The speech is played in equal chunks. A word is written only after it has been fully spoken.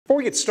Before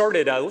we get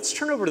started, let's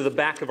turn over to the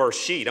back of our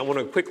sheet. I want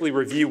to quickly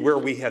review where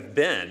we have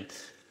been.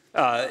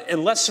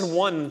 In Lesson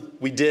 1,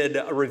 we did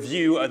a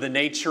review of the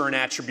nature and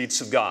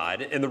attributes of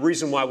God. And the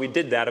reason why we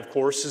did that, of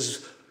course,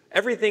 is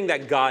everything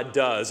that God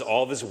does,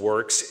 all of his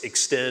works,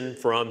 extend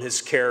from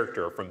his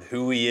character, from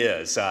who he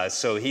is.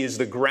 So he is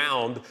the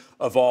ground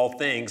of all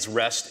things,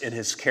 rest in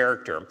his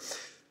character.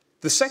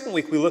 The second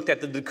week, we looked at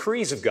the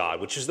decrees of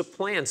God, which is the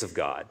plans of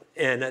God.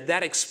 And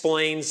that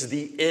explains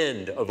the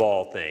end of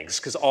all things,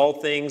 because all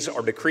things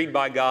are decreed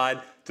by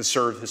God to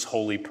serve his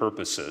holy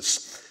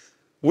purposes.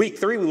 Week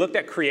 3, we looked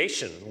at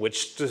creation,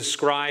 which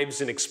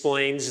describes and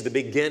explains the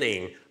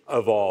beginning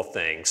of all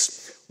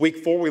things.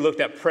 Week 4, we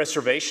looked at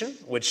preservation,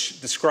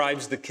 which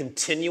describes the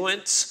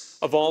continuance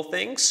of all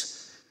things.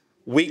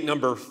 Week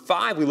number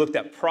 5, we looked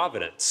at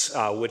providence,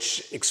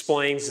 which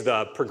explains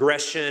the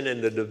progression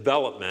and the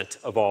development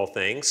of all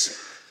things.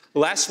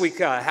 Last week,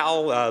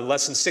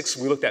 Lesson 6,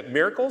 we looked at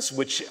miracles,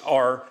 which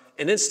are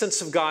an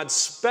instance of God's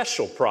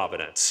special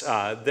providence.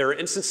 There are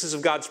instances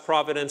of God's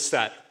providence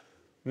that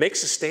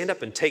makes us stand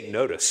up and take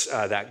notice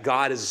that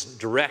God is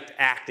direct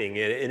acting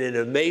in an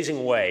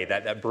amazing way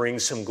that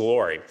brings him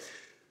glory.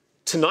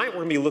 Tonight,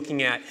 we're going to be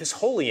looking at his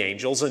holy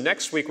angels, and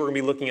next week, we're going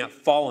to be looking at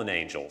fallen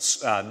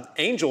angels.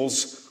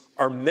 Angels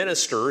are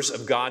ministers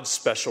of God's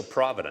special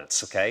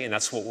providence, okay? And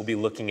that's what we'll be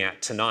looking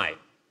at tonight.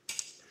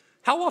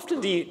 How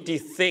often do you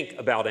think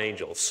about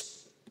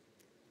angels?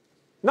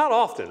 Not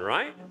often,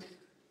 right?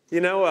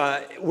 You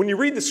know, when you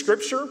read the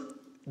scripture,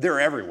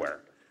 they're everywhere.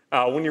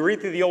 When you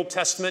read through the Old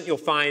Testament, you'll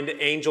find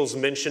angels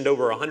mentioned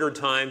over 100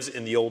 times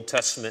in the Old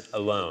Testament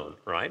alone,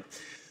 right?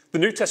 The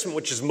New Testament,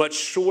 which is much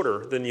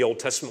shorter than the Old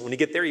Testament, when you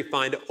get there, you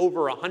find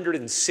over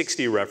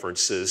 160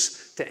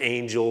 references to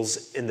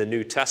angels in the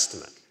New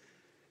Testament.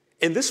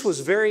 And this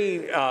was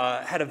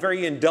had a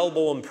very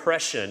indelible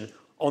impression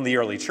on the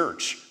early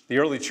church. The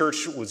early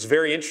church was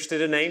very interested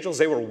in angels.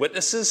 They were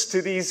witnesses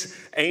to these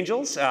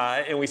angels,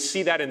 and we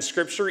see that in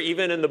Scripture,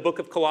 even in the book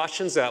of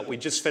Colossians that we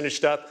just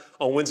finished up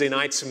on Wednesday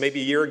nights maybe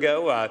a year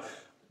ago.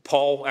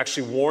 Paul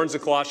actually warns the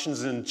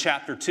Colossians in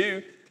chapter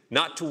 2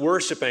 not to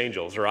worship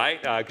angels,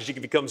 right? Because you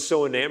can become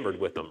so enamored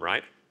with them,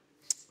 right?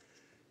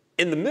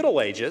 In the Middle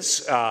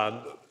Ages,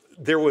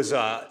 there was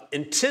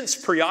intense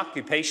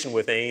preoccupation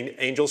with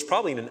angels,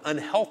 probably an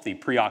unhealthy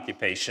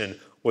preoccupation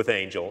with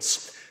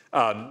angels.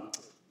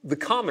 The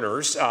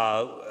commoners,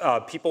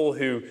 people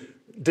who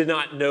did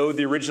not know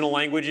the original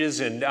languages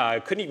and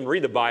couldn't even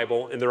read the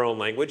Bible in their own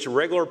language,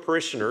 regular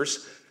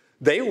parishioners,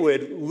 they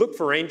would look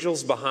for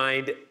angels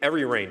behind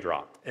every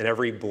raindrop and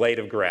every blade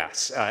of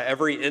grass.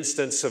 Every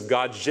instance of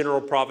God's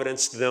general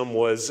providence to them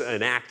was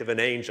an act of an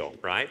angel,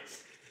 right?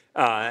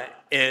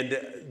 And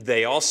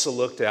they also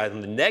looked at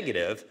the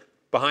negative.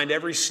 Behind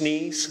every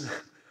sneeze,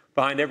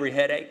 behind every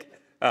headache,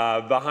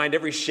 behind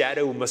every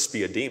shadow must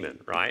be a demon,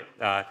 right?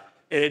 And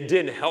it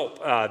didn't help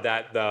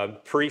that the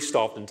priest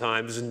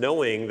oftentimes,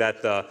 knowing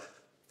that the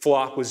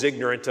flock was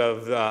ignorant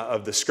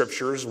of the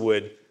scriptures,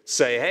 would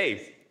say,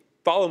 hey,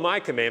 follow my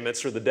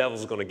commandments or the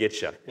devil's going to get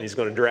you, and he's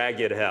going to drag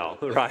you to hell,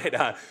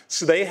 right?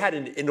 So they had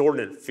an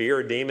inordinate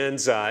fear of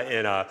demons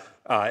and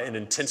an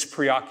intense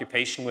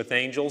preoccupation with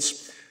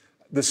angels.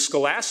 The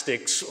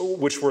scholastics,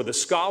 which were the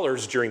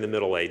scholars during the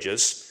Middle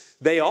Ages,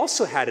 they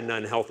also had an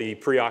unhealthy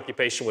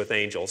preoccupation with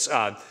angels,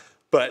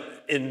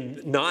 but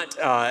not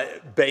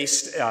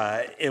based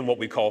in what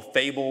we call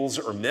fables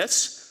or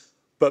myths,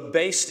 but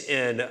based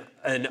in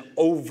an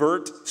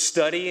overt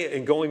study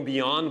and going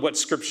beyond what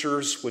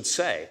scriptures would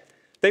say.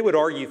 They would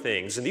argue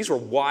things, and these were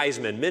wise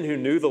men who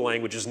knew the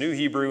languages, knew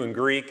Hebrew and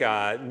Greek,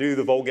 knew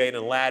the Vulgate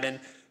and Latin.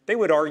 They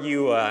would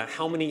argue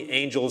how many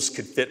angels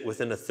could fit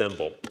within a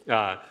thimble.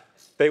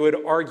 They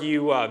would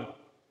argue,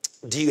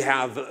 do you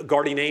have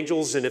guardian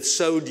angels? And if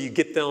so, do you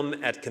get them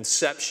at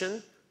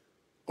conception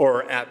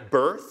or at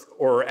birth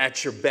or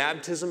at your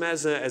baptism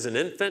as an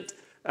infant?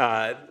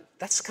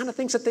 That's the kind of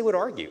things that they would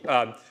argue.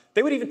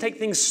 They would even take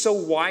things so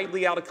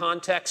widely out of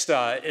context.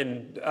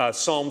 In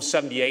Psalm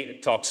 78,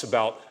 it talks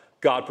about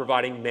God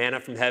providing manna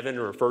from heaven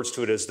and refers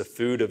to it as the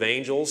food of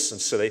angels. And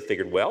so they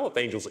figured, well, if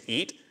angels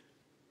eat,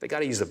 they got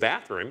to use the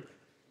bathroom.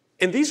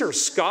 And these are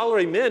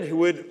scholarly men who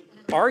would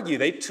argue.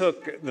 They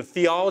took the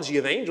theology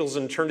of angels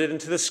and turned it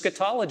into the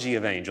scatology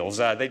of angels.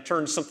 They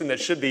turned something that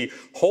should be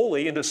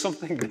holy into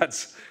something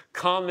that's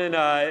common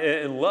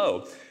and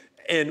low.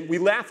 And we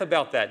laugh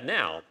about that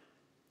now.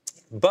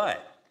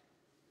 But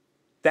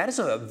that is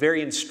a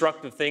very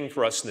instructive thing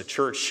for us in the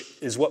church,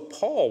 is what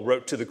Paul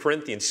wrote to the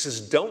Corinthians. He says,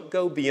 don't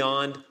go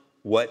beyond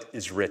what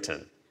is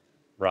written,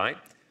 right?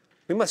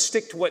 We must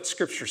stick to what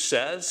Scripture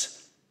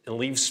says and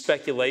leave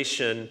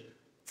speculation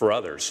for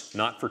others,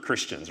 not for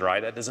Christians, right?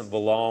 That doesn't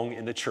belong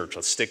in the church.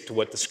 Let's stick to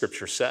what the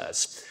Scripture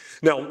says.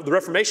 Now, the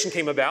Reformation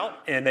came about,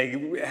 and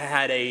they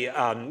had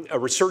a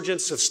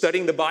resurgence of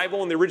studying the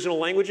Bible in the original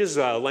languages.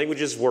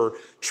 Languages were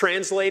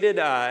translated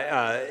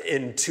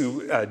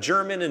into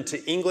German,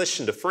 into English,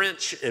 into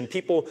French, and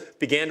people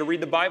began to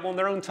read the Bible in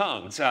their own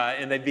tongues,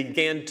 and they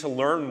began to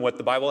learn what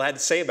the Bible had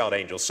to say about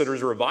angels. So there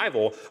was a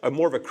revival,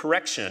 more of a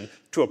correction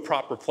to a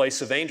proper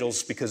place of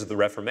angels because of the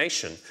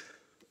Reformation.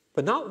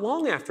 But not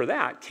long after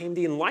that came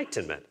the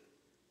Enlightenment.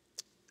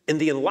 And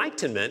the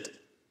Enlightenment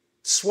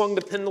swung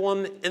the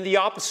pendulum in the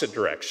opposite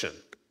direction.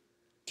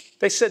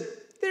 They said,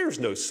 there's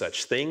no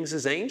such things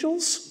as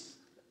angels.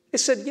 They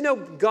said,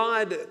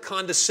 God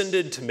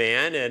condescended to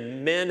man,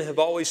 and men have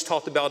always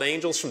talked about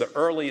angels from the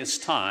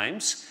earliest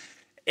times.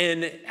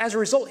 And as a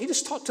result, he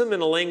just talked to them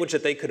in a language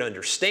that they could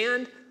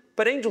understand.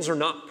 But angels are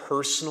not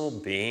personal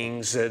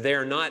beings. They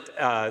are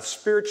not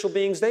spiritual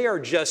beings. They are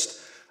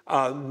just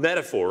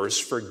metaphors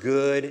for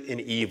good and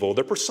evil.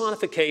 They're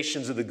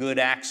personifications of the good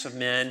acts of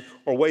men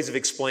or ways of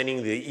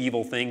explaining the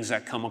evil things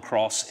that come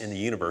across in the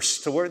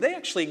universe, to where they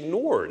actually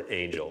ignored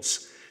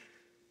angels.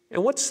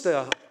 And what's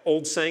the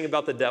old saying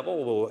about the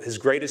devil? Well, his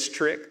greatest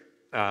trick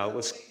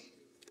was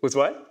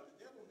what?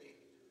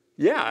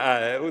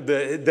 Yeah,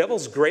 the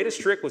devil's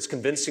greatest trick was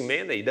convincing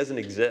man that he doesn't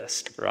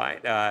exist,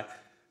 right?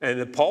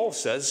 And Paul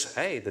says,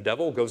 hey, the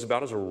devil goes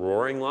about as a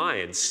roaring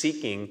lion,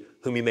 seeking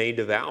whom he may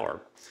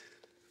devour.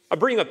 I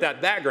bring up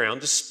that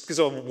background just because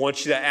I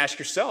want you to ask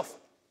yourself,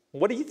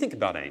 what do you think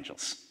about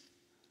angels?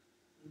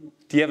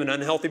 Do you have an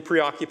unhealthy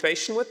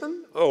preoccupation with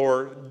them?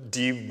 Or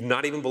do you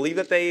not even believe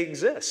that they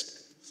exist?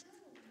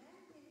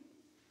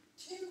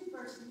 2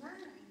 verse 9,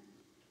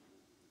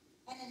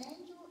 and an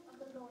angel of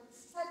the Lord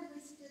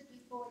suddenly stood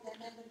before them,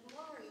 and the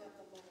glory of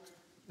the Lord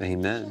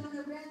Amen. shone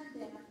around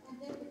them,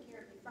 and they were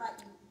terribly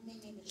frightened,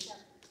 meaning the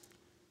shepherds.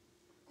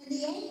 And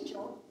the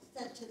angel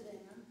said to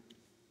them,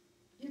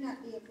 do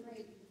not be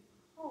afraid.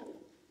 Behold,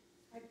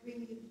 I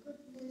bring you good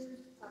news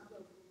of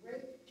the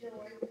great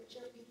joy which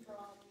shall be for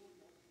all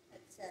people,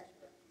 etc.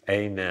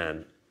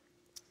 Amen.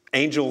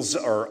 Angels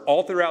are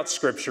all throughout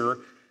Scripture,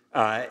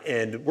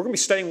 and we're going to be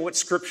studying what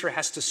Scripture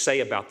has to say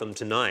about them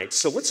tonight.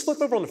 So let's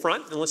flip over on the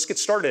front and let's get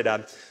started.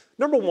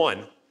 Number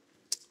one,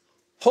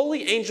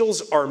 holy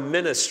angels are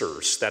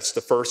ministers. That's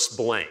the first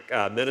blank.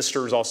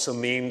 Ministers also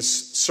means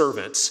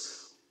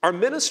servants. Are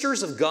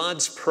ministers of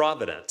God's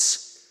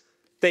providence.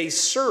 They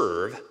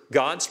serve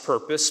God's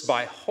purpose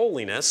by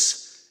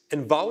holiness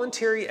and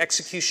voluntary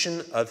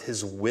execution of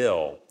his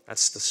will.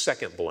 That's the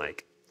second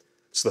blank.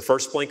 So the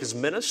first blank is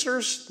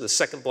ministers. The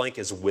second blank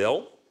is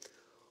will.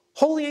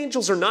 Holy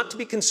angels are not to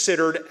be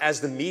considered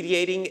as the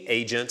mediating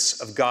agents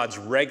of God's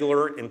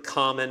regular and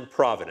common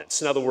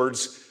providence. In other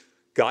words,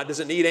 God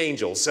doesn't need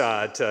angels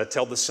to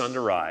tell the sun to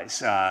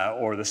rise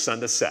or the sun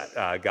to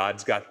set.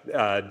 God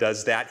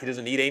does that. He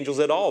doesn't need angels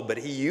at all, but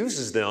he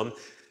uses them,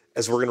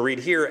 as we're going to read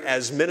here,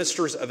 as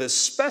ministers of his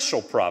special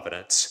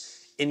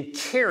providence in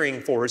caring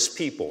for his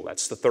people.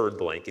 That's the third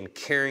blank, in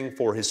caring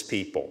for his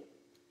people.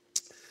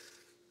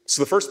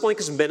 So the first blank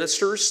is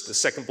ministers. The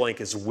second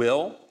blank is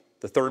will.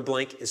 The third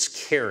blank is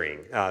caring.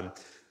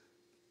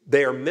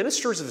 They are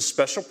ministers of his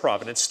special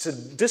providence to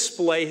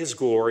display his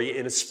glory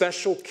in a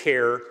special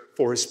care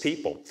for his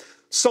people.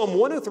 Psalm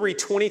 103,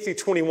 20 through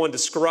 21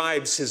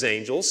 describes his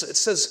angels. It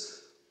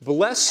says,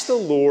 bless the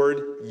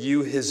Lord,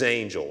 you his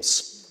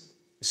angels.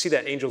 You see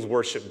that angels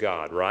worship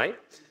God, right?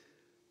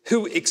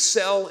 Who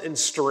excel in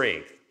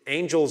strength.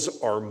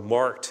 Angels are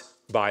marked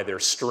by their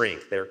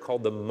strength. They're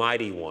called the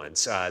mighty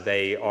ones.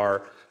 They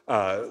are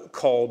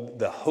called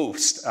the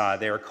host.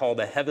 They are called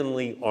the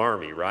heavenly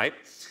army, right?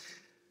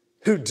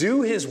 Who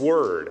do his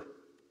word.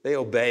 They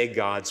obey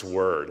God's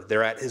word.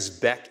 They're at his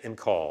beck and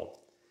call.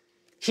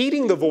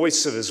 Heeding the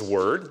voice of his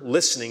word,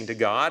 listening to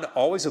God,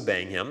 always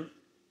obeying him.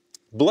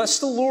 Bless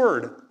the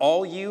Lord,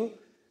 all you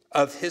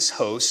of his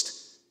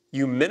host,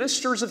 you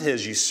ministers of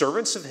his, you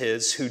servants of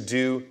his who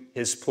do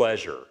his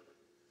pleasure.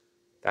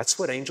 That's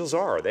what angels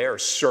are. They are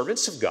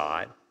servants of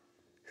God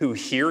who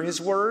hear his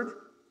word,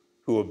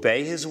 who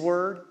obey his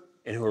word,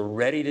 and who are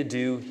ready to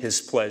do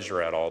his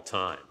pleasure at all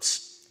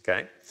times.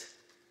 Okay?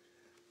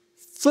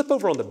 Flip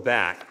over on the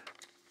back.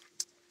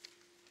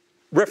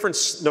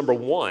 Reference number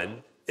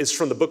 1 is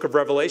from the book of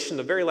Revelation,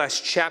 the very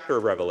last chapter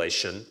of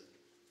Revelation.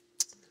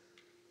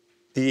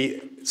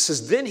 It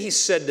says, then he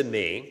said to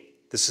me,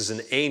 this is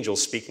an angel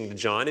speaking to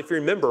John. If you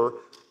remember,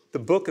 the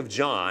book of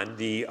John,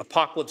 the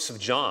apocalypse of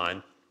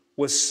John,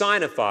 was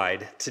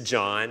signified to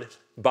John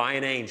by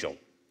an angel.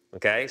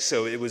 Okay,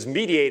 so it was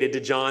mediated to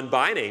John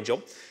by an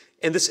angel.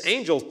 And this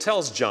angel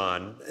tells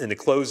John in the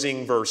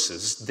closing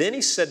verses, then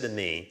he said to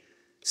me,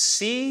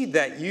 see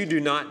that you do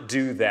not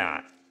do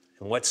that.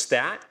 And what's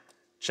that?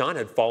 John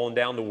had fallen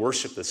down to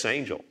worship this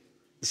angel.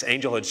 This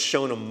angel had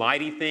shown him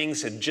mighty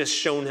things, had just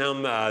shown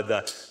him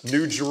the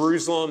new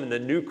Jerusalem and the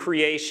new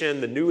creation,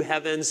 the new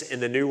heavens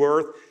and the new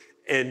earth.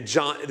 And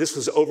John, this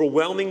was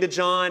overwhelming to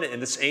John,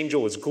 and this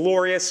angel was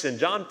glorious, and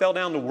John fell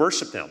down to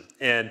worship him.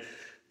 And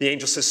the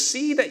angel says,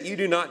 see that you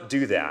do not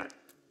do that,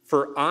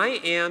 for I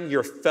am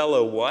your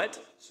fellow what?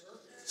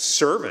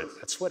 Servant.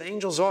 That's what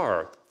angels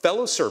are,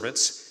 fellow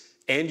servants,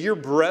 and your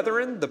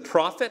brethren, the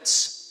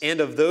prophets, and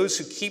of those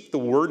who keep the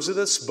words of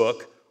this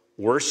book,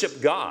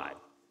 worship God.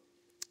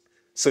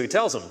 So he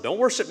tells them, don't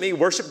worship me,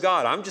 worship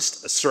God. I'm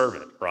just a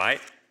servant, right?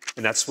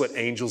 And that's what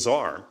angels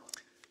are.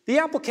 The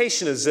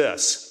application is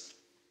this.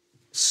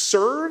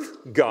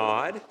 Serve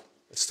God,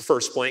 that's the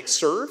first blank,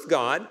 serve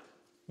God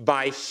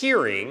by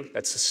hearing,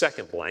 that's the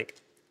second blank,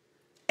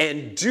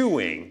 and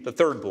doing, the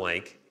third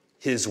blank,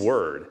 his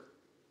word.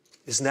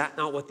 Isn't that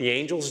not what the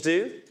angels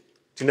do?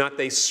 Do not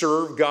they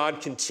serve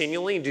God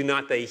continually? Do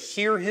not they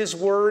hear his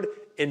word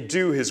and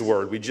do his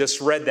word? We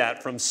just read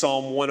that from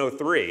Psalm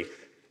 103.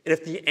 And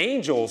if the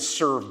angels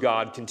serve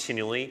God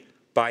continually,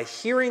 by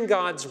hearing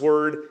God's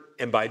word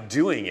and by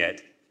doing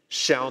it,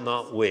 shall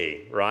not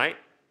we, right?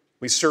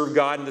 We serve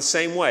God in the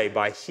same way,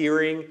 by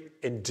hearing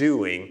and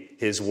doing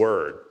his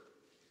word.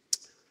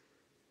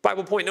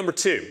 Bible point number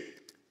 2.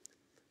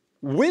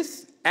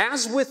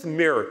 As with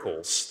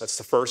miracles, that's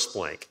the first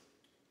blank.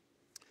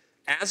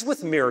 As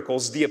with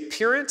miracles, the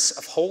appearance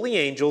of holy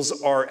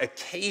angels are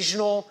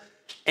occasional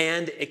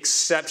and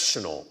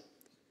exceptional,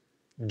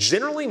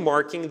 generally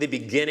marking the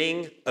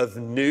beginning of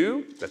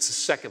new, that's the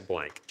second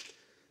blank,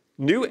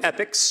 new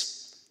epochs.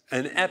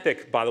 An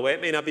epoch, by the way,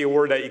 it may not be a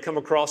word that you come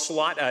across a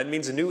lot. It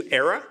means a new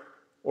era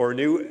or a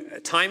new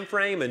time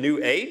frame, a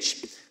new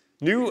age.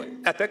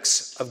 New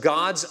epochs of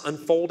God's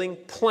unfolding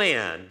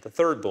plan, the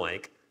third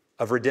blank,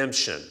 of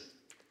redemption.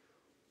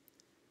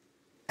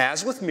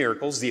 As with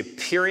miracles, the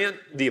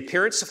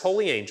appearance of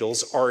holy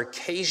angels are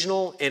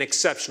occasional and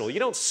exceptional. You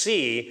don't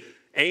see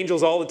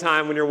angels all the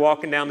time when you're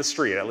walking down the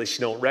street. At least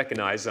you don't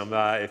recognize them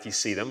if you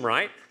see them,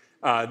 right?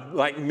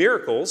 Like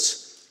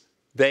miracles,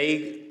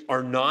 they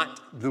are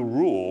not the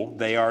rule,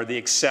 they are the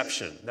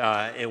exception.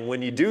 And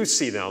when you do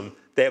see them,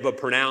 they have a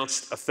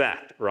pronounced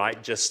effect,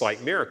 right? Just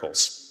like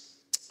miracles.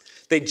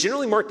 They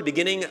generally mark the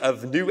beginning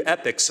of new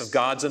epochs of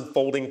God's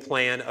unfolding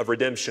plan of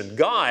redemption.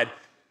 God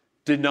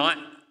did not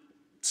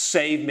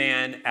save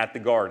man at the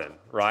garden,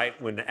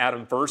 right? When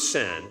Adam first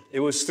sinned, it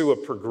was through a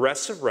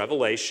progressive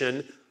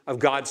revelation of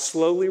God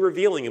slowly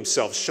revealing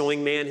himself,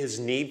 showing man his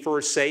need for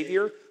a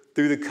Savior,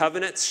 through the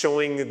covenants,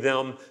 showing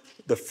them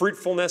the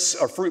fruitfulness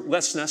or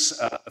fruitlessness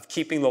of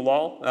keeping the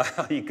law.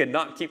 You could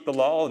not keep the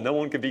law, and no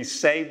one could be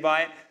saved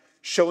by it.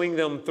 Showing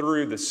them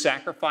through the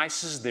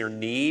sacrifices, their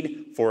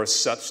need for a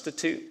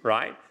substitute,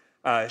 right?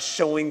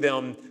 Showing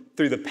them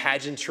through the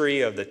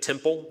pageantry of the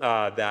temple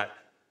that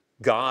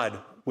God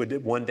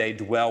would one day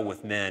dwell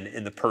with men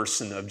in the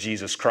person of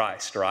Jesus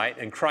Christ, right?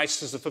 And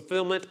Christ is the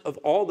fulfillment of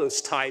all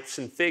those types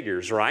and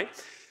figures, right?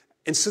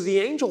 And so the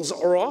angels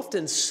are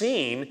often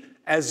seen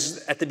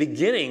as at the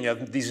beginning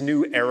of these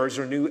new eras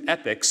or new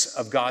epochs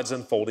of God's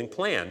unfolding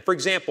plan. For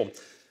example,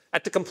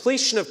 at the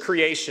completion of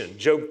creation,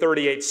 Job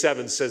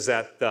 38:7 says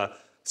that the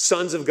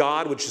sons of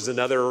God, which is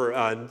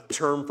another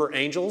term for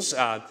angels,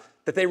 that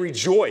they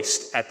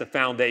rejoiced at the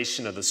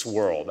foundation of this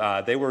world.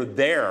 They were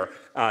there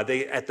at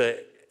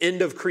the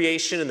end of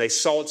creation and they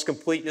saw its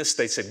completeness.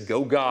 They said,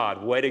 "Go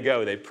God, way to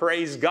go." They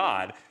praised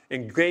God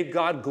and gave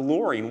God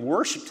glory and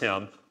worshiped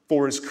him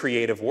for his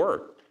creative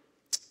work.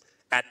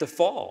 At the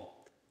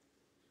fall,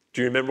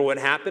 do you remember what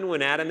happened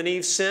when Adam and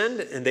Eve sinned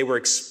and they were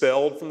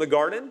expelled from the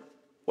garden?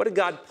 What did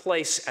God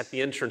place at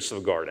the entrance of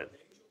the garden?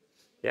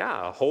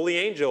 Yeah, a holy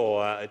angel,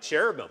 a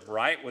cherubim,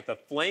 right? With a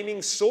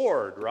flaming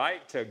sword,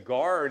 right? To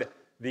guard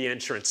the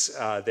entrance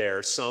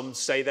there. Some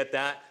say that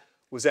that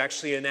was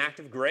actually an act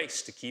of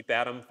grace to keep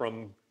Adam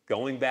from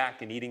going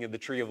back and eating of the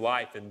tree of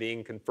life and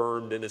being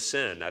confirmed in a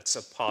sin. That's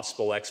a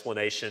possible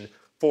explanation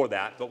for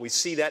that. But we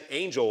see that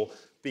angel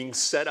being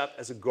set up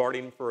as a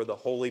guardian for the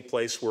holy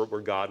place where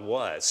God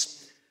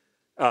was.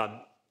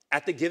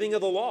 At the giving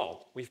of the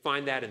law, we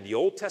find that in the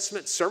Old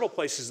Testament, several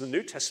places in the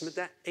New Testament,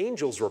 that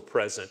angels were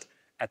present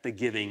at the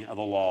giving of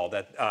the law.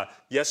 That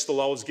yes, the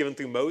law was given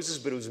through Moses,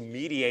 but it was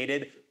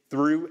mediated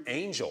through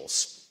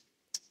angels.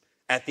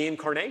 At the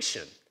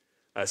incarnation,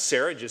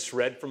 Sarah just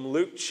read from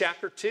Luke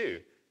chapter 2,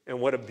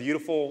 and what a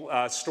beautiful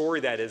story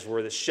that is,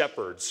 where the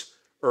shepherds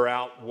are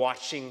out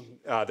watching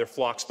their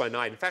flocks by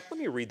night. In fact, let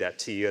me read that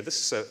to you.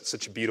 This is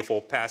such a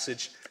beautiful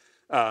passage.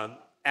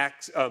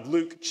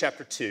 Luke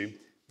chapter 2,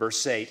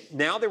 verse 8.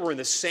 Now there were in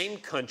the same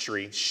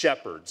country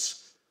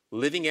shepherds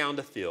living out in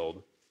the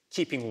field,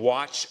 keeping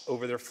watch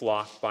over their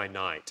flock by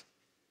night.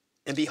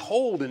 And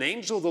behold, an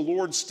angel of the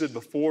Lord stood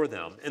before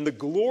them, and the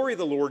glory of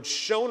the Lord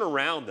shone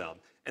around them,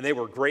 and they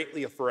were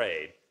greatly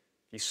afraid.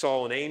 If you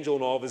saw an angel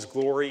in all of his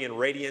glory and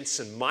radiance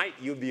and might,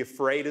 you'd be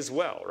afraid as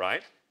well,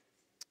 right?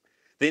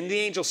 Then the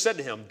angel said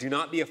to him, "Do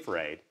not be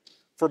afraid,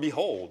 for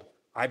behold,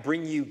 I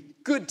bring you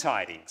good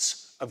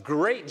tidings of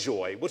great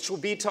joy, which will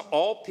be to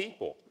all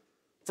people.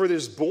 For there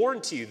is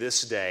born to you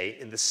this day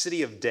in the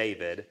city of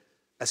David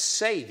a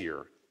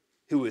Savior,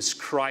 who is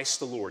Christ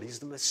the Lord." He's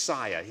the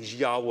Messiah. He's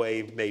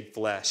Yahweh made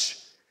flesh.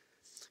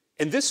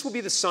 "And this will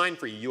be the sign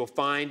for you. You will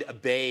find a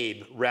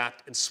babe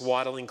wrapped in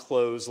swaddling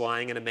clothes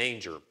lying in a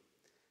manger."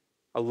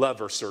 I love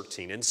verse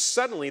 13. "And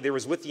suddenly there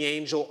was with the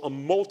angel a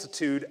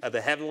multitude of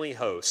the heavenly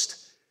host."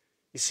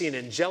 You see an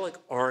angelic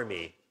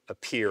army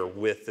appear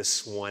with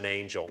this one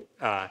angel.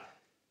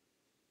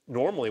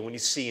 Normally when you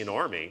see an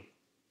army,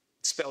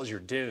 it spells your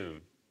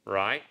doom,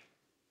 right?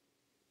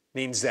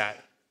 Means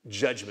that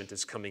judgment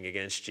is coming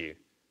against you,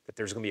 that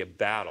there's going to be a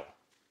battle,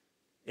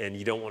 and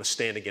you don't want to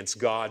stand against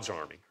God's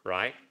army,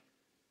 right?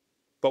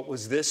 But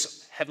was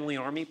this heavenly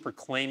army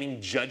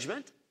proclaiming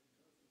judgment?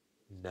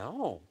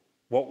 No.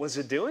 What was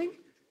it doing?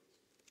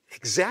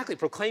 Exactly,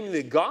 proclaiming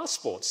the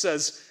gospel. It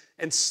says,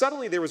 And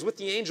suddenly there was with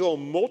the angel a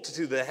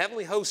multitude of the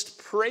heavenly host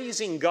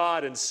praising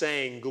God and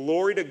saying,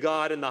 "Glory to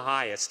God in the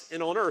highest,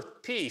 and on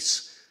earth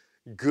peace,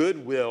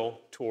 goodwill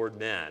toward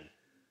men."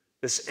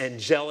 This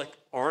angelic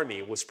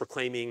army was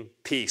proclaiming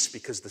peace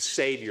because the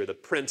Savior, the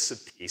Prince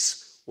of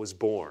Peace, was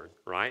born,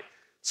 right?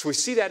 So we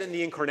see that in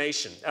the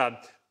incarnation.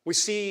 We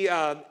see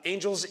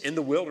angels in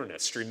the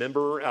wilderness.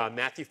 Remember,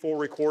 Matthew 4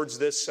 records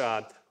this,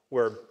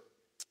 where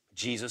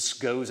Jesus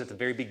goes at the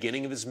very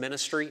beginning of his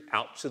ministry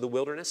out to the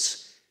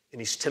wilderness, and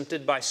he's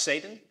tempted by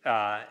Satan.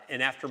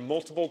 And after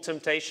multiple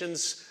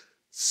temptations,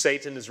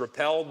 Satan is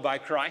repelled by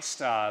Christ,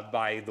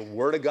 by the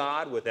Word of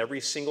God with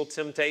every single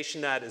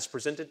temptation that is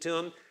presented to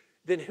him.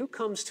 Then who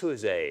comes to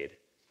his aid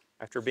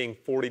after being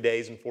 40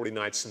 days and 40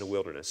 nights in the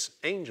wilderness?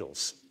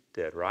 Angels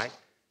did, right?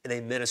 And they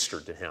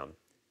ministered to him.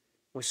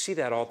 We see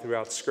that all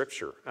throughout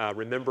Scripture.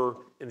 Remember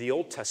in the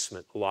Old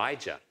Testament,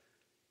 Elijah.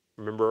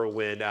 Remember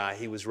when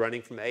he was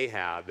running from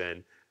Ahab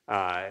and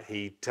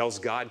he tells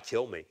God,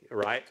 "Kill me,"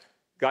 right?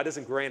 God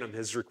doesn't grant him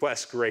his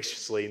request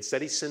graciously.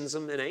 Instead, he sends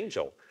him an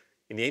angel.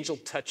 And the angel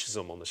touches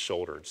him on the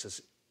shoulder and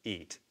says,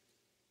 "Eat,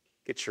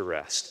 get your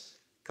rest."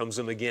 Comes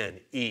to him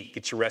again, "Eat,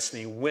 get your rest." And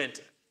he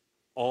went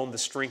on the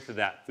strength of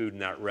that food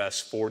and that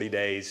rest 40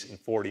 days and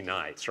 40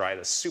 nights, right?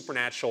 A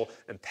supernatural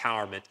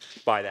empowerment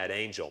by that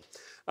angel.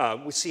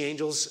 We see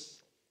angels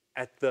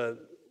at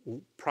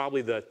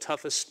probably the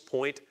toughest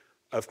point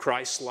of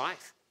Christ's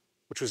life,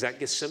 which was at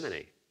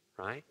Gethsemane,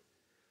 right?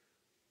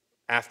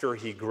 After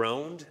he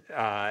groaned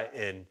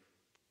and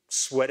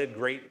sweated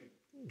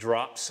great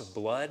drops of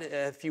blood,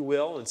 if you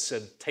will, and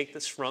said, "Take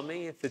this from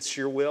me if it's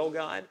your will,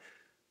 God."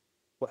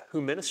 Well,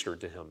 who ministered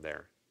to him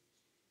there?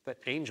 But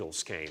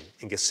angels came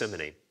in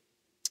Gethsemane.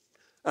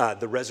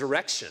 The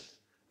resurrection.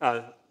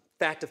 In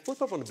fact, to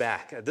flip up on the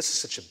back, this is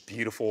such a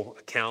beautiful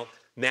account.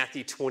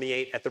 Matthew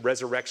 28 at the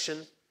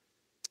resurrection.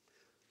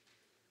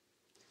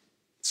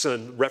 So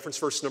in reference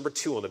verse number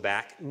 2 on the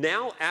back.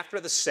 "Now after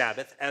the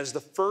Sabbath, as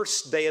the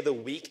first day of the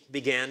week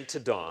began to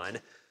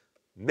dawn,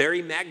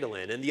 Mary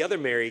Magdalene and the other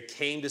Mary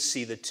came to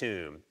see the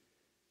tomb.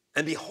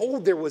 And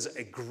behold, there was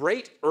a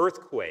great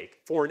earthquake,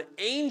 for an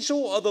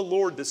angel of the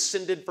Lord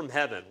descended from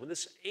heaven." When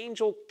this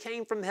angel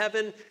came from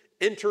heaven,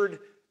 entered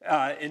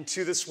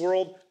into this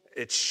world,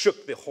 it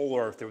shook the whole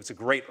earth. There was a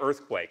great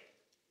earthquake.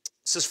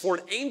 It says, "For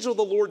an angel of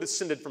the Lord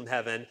descended from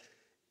heaven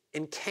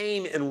and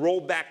came and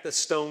rolled back the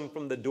stone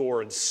from the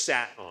door and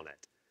sat on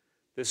it."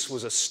 This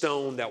was a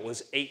stone that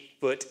was 8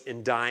 foot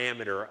in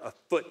diameter, a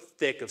foot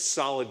thick of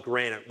solid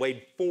granite,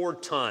 weighed 4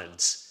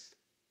 tons.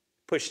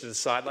 Pushed to the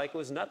side like it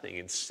was nothing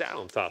and sat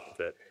on top of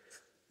it.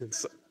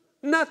 It's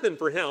nothing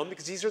for him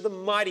because these are the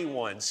mighty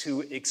ones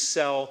who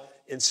excel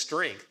in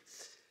strength.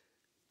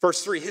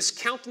 Verse 3, "His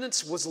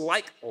countenance was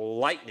like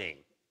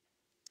lightning."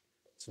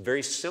 It's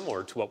very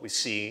similar to what we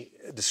see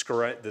the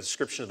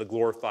description of the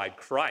glorified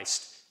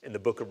Christ in the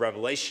book of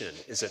Revelation,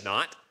 is it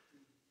not?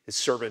 His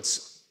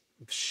servants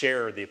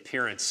share the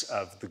appearance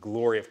of the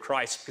glory of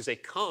Christ because they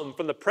come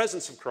from the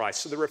presence of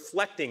Christ, so they're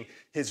reflecting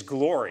his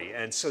glory.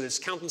 And so his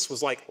countenance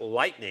was like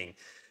lightning.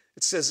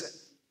 It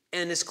says,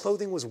 "And his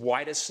clothing was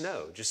white as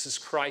snow," just as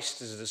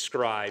Christ is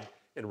described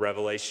in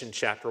Revelation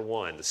chapter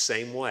 1, the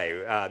same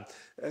way,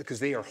 because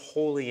they are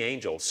holy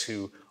angels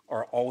who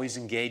are always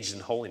engaged in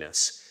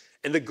holiness.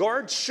 "And the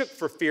guards shook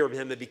for fear of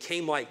him and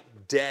became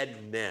like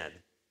dead men."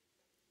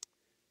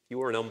 If you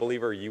were an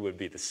unbeliever, you would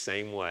be the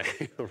same way,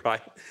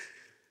 right?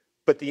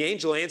 "But the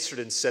angel answered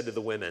and said to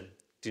the women,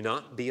 'Do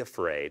not be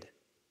afraid,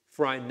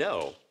 for I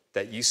know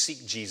that you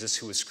seek Jesus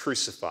who was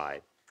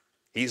crucified.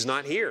 He is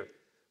not here,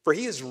 for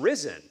he is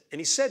risen.'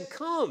 And he said,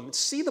 'Come,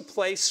 see the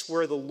place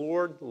where the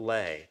Lord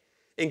lay.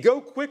 And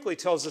go quickly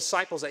tell his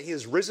disciples that he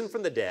is risen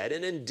from the dead.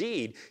 And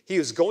indeed, he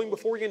is going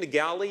before you into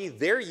Galilee.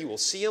 There you will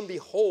see him.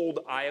 Behold,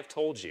 I have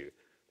told you.'"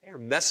 They are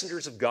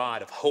messengers of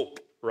God, of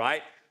hope,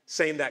 right?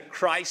 Saying that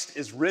Christ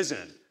is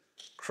risen.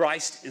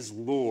 Christ is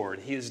Lord.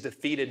 He has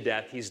defeated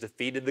death. He's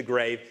defeated the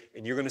grave.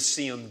 And you're going to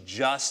see him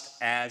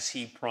just as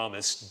he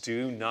promised.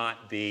 Do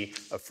not be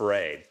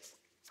afraid.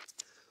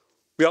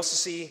 We also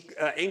see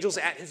angels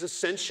at his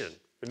ascension.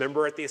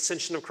 Remember at the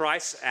ascension of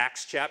Christ,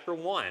 Acts chapter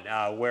 1,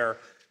 where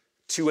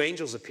 2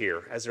 angels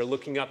appear as they're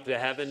looking up to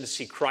heaven to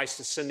see Christ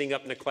ascending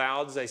up in the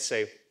clouds. They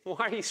say,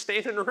 "Why are you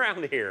standing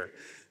around here?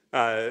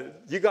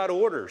 You got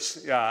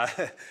orders.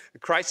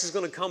 Christ is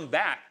going to come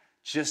back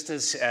just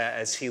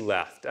as he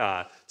left.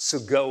 So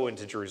go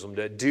into Jerusalem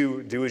to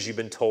do as you've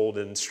been told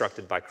and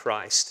instructed by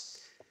Christ."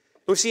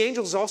 We see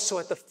angels also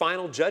at the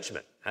final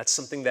judgment. That's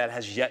something that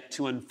has yet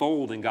to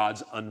unfold in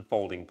God's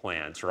unfolding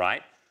plans,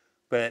 right?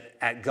 But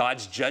at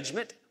God's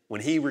judgment,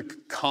 when he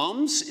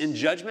comes in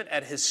judgment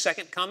at his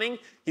second coming,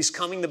 he's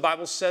coming, the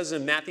Bible says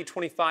in Matthew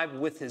 25,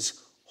 with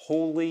his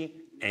holy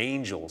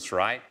angels,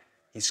 right?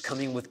 He's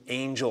coming with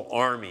angel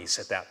armies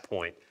at that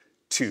point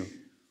to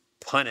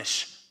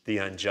punish the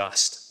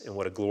unjust. And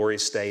what a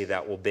glorious day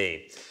that will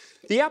be.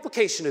 The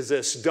application is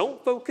this: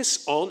 don't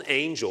focus on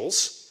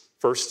angels.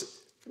 First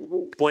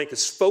blank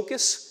is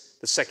focus.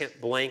 The second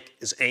blank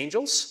is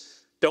angels.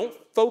 Don't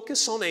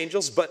focus on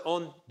angels, but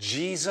on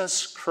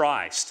Jesus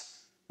Christ,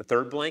 The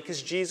third blank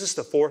is Jesus.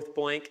 The fourth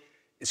blank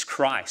is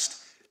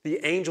Christ. The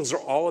angels are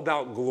all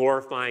about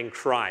glorifying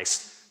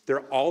Christ.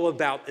 They're all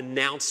about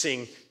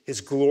announcing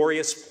his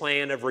glorious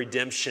plan of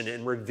redemption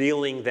and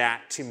revealing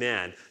that to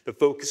men. The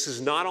focus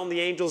is not on the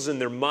angels and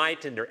their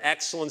might and their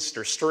excellence,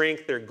 their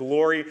strength, their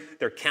glory,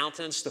 their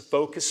countenance. The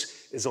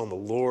focus is on the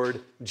Lord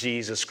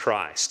Jesus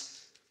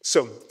Christ.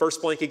 So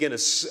first blank again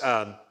is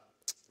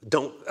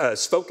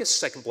focus.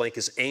 Second blank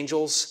is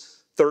angels.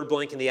 Third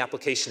blank in the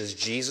application is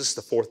Jesus.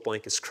 The fourth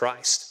blank is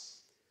Christ.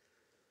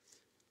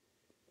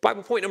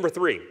 Bible point number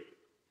 3.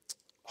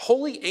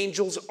 Holy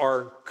angels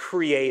are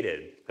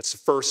created. That's the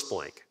first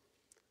blank.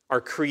 Are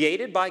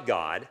created by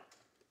God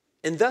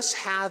and thus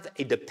have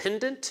a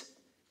dependent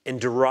and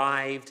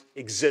derived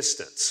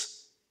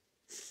existence.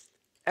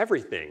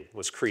 Everything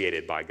was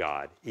created by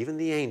God, even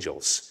the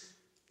angels.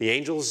 The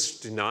angels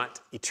do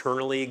not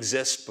eternally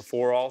exist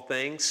before all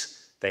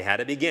things. They had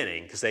a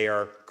beginning because they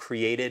are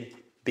created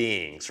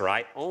beings,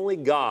 right? Only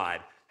God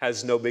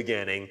has no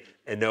beginning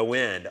and no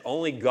end.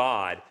 Only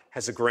God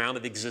has a ground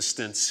of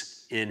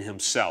existence in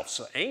himself.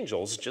 So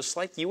angels, just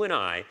like you and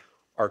I,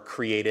 are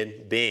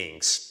created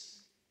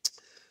beings.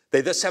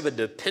 They thus have a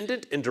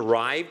dependent and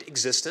derived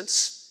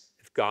existence.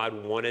 If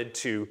God wanted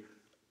to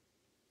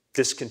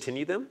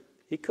discontinue them,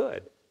 he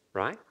could,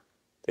 right?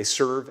 They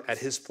serve at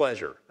his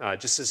pleasure.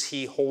 Just as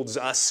he holds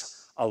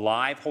us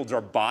alive, holds our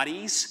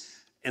bodies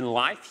in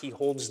life, he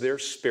holds their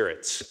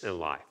spirits in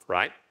life,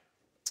 right?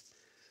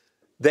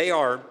 They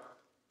are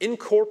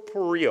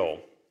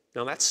incorporeal.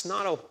 Now, that's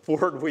not a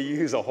word we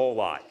use a whole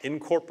lot,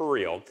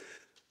 incorporeal.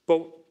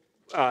 But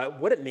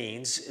what it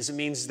means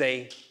is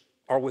they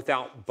are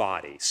without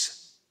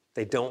bodies.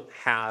 They don't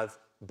have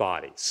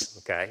bodies,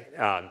 okay?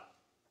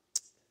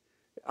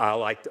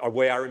 The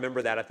way I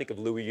remember that, I think of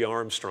Louis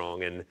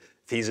Armstrong, and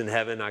if he's in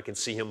heaven, I can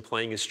see him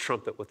playing his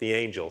trumpet with the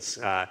angels,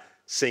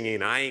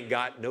 singing, "I ain't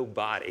got no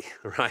body,"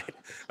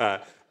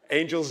 right?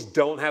 Angels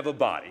don't have a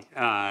body.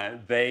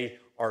 They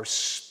are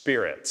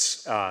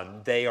spirits.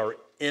 They are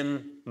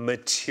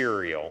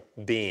immaterial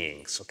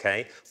beings,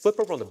 okay? Flip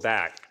over on the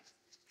back.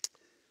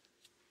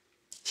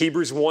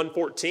 Hebrews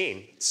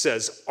 1:14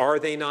 says, "Are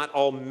they not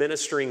all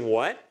ministering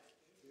what?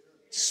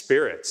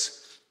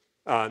 Spirits."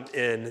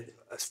 In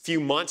a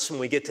few months when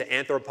we get to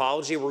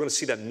anthropology, we're going to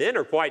see that men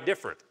are quite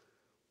different.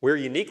 We're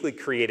uniquely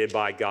created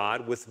by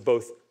God with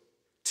both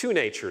two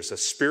natures, a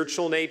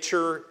spiritual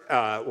nature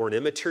or an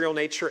immaterial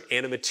nature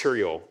and a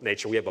material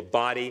nature. We have a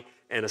body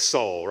and a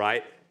soul,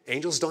 right?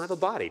 Angels don't have a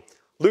body.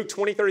 Luke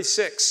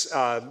 20:36,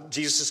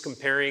 Jesus is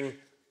comparing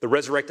the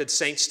resurrected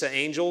saints to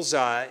angels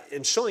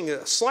and showing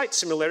a slight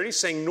similarity,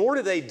 saying, "Nor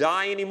do they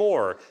die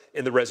anymore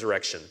in the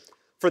resurrection.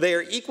 For they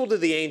are equal to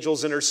the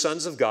angels and are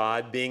sons of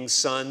God, being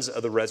sons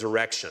of the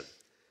resurrection."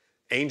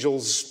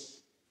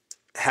 Angels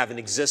have an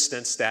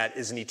existence that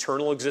is an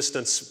eternal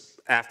existence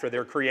after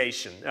their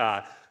creation.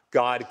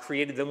 God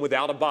created them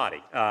without a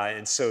body,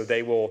 and so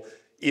they will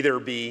either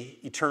be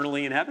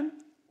eternally in heaven,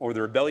 or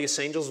the rebellious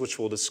angels, which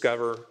we'll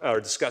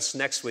discuss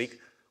next week,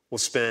 will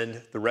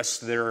spend the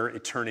rest of their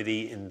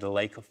eternity in the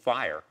lake of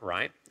fire,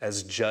 right,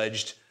 as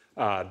judged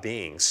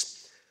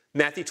beings.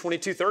 Matthew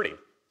 22:30.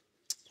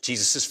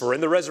 Jesus says, "For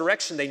in the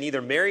resurrection they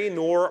neither marry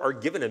nor are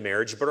given in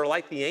marriage, but are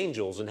like the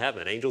angels in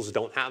heaven." Angels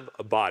don't have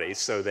a body,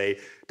 so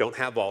they don't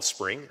have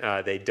offspring.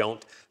 They're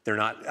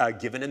not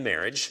given in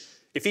marriage.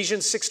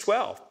 Ephesians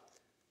 6:12.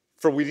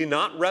 "For we do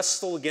not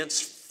wrestle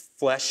against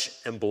flesh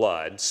and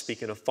blood,"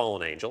 speaking of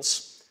fallen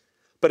angels,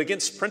 "but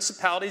against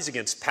principalities,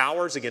 against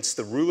powers, against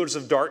the rulers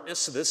of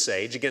darkness of this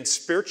age,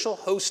 against spiritual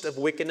hosts of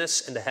wickedness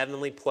in the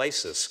heavenly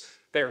places."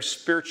 They are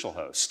spiritual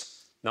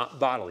hosts, not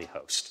bodily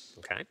hosts,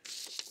 okay?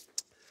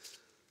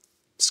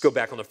 Let's go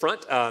back on the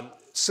front.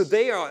 So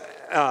they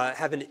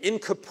have an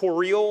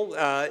incorporeal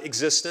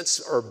existence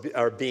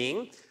or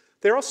being.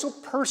 They're also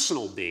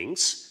personal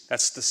beings.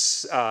 That's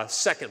the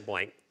second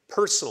blank,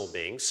 personal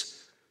beings.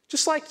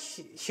 Just like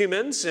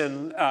humans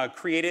and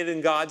created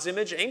in God's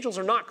image, angels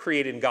are not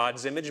created in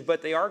God's image,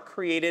 but they are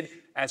created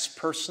as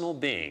personal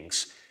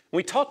beings.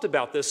 We talked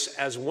about this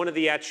as one of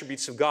the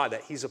attributes of God,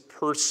 that he's a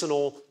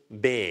personal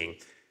being.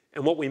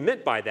 And what we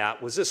meant by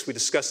that was this. We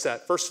discussed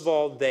that, first of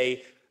all,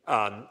 they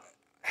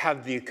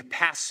have the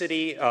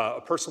capacity, a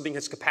personal being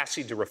has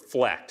capacity to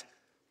reflect,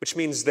 which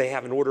means they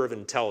have an order of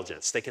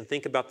intelligence. They can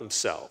think about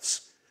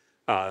themselves.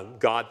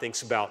 God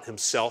thinks about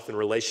himself in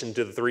relation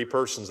to the three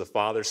persons, the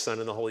Father, Son,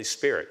 and the Holy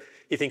Spirit.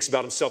 He thinks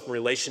about himself in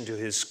relation to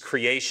his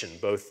creation,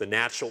 both the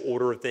natural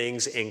order of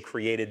things and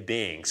created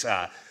beings.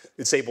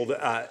 It's able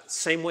to,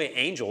 same way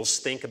angels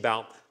think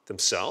about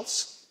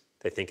themselves.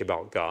 They think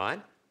about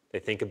God. They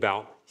think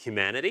about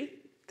humanity.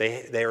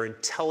 They are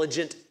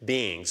intelligent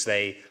beings.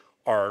 They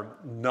are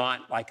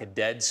not like a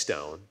dead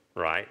stone,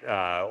 right,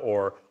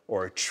 or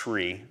a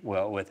tree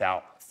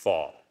without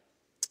thought.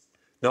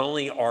 Not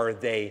only are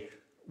they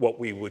what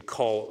we would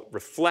call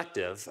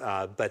reflective,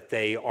 but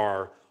they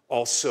are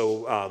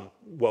also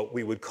what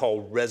we would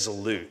call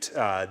resolute.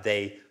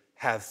 They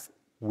have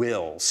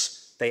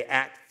wills. They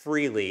act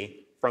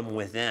freely from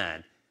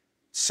within.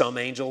 Some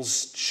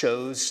angels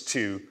chose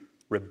to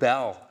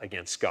rebel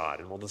against God,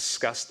 and we'll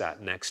discuss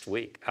that next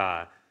week.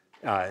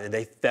 And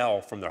they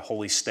fell from their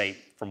holy state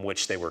from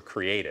which they were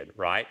created,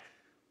 right?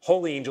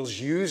 Holy angels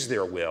use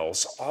their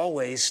wills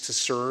always to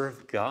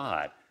serve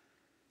God.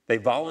 They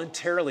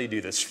voluntarily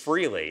do this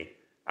freely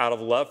out of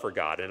love for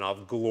God and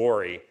of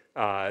glory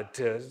for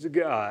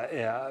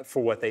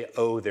what they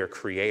owe their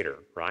Creator,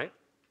 right?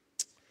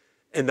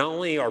 And not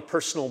only are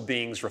personal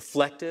beings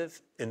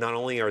reflective, and not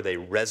only are they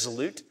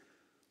resolute,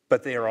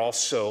 but they are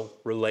also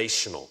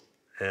relational.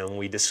 And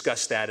we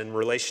discussed that in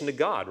relation to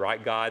God,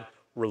 right? God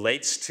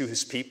relates to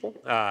his people.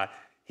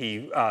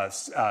 He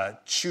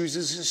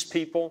chooses his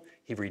people.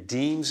 He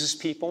redeems his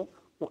people.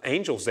 Well,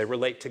 angels, they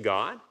relate to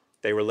God.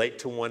 They relate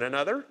to one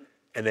another,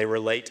 and they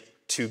relate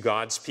to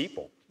God's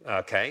people,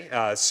 okay?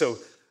 So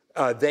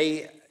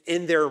they,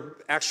 in their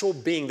actual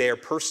being, they are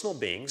personal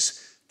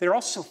beings. They're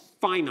also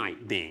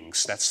finite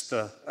beings. That's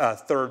the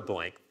third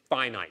blank,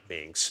 finite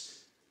beings.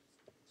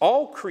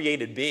 All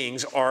created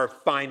beings are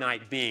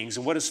finite beings.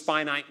 And what does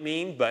finite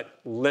mean? But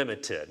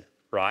limited,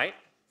 right?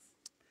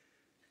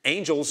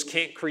 Angels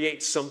can't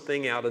create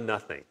something out of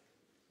nothing,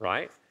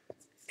 right?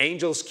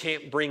 Angels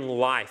can't bring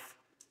life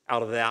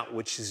out of that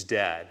which is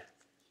dead.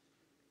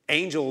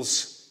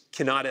 Angels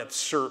cannot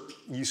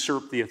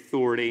usurp the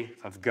authority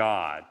of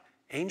God.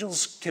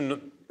 Angels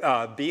can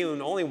be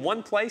in only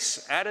one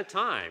place at a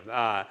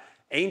time.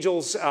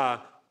 Angels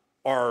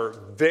are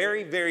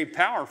very, very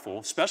powerful,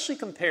 especially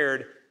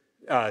compared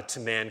to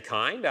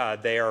mankind.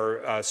 They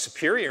are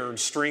superior in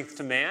strength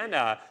to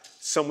man.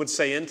 Some would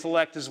say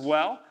intellect as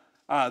well,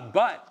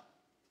 but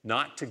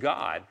not to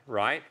God,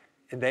 right?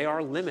 And they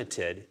are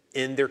limited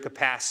in their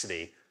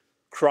capacity.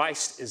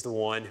 Christ is the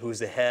one who is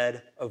the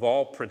head of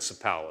all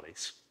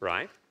principalities,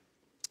 right?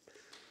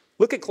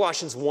 Look at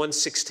Colossians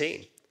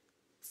 1:16.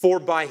 For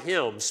by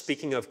him,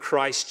 speaking of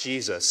Christ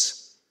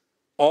Jesus,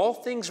 all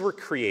things were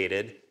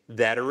created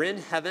that are in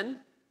heaven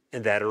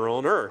and that are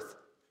on earth,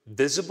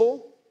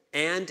 visible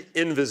and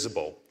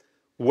invisible,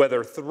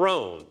 whether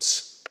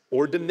thrones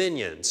or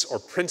dominions or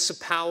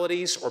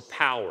principalities or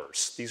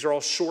powers. These are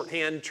all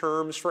shorthand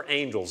terms for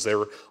angels.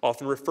 They're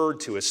often referred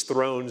to as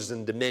thrones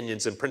and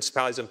dominions and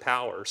principalities and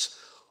powers.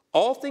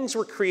 All things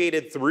were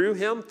created through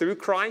him, through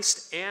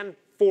Christ, and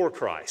for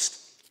Christ.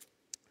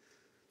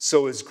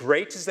 So as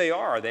great as they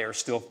are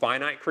still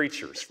finite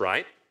creatures,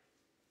 right?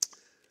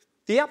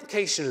 The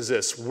application is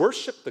this: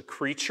 worship the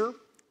creature,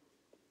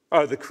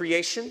 the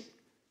creation,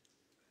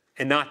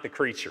 and not the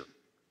creature.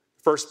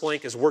 First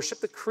blank is worship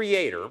the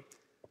Creator.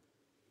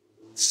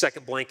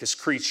 Second blank is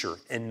creature,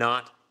 and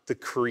not the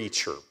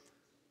creature.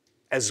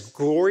 As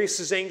glorious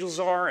as angels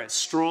are, as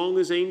strong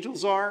as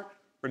angels are,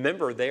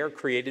 remember, they are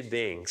created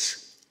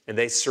beings, and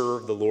they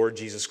serve the Lord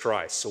Jesus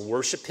Christ. So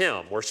worship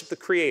him, worship the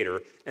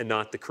Creator, and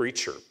not the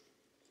creature.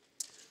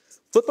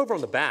 Flip over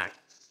on the back.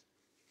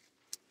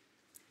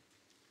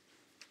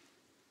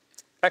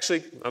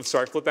 Actually, I'm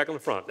sorry, flip back on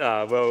the front.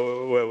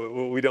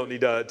 We don't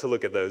need to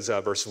look at those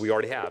verses we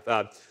already have.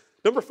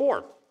 Number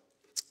 4,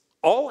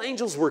 all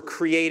angels were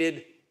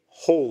created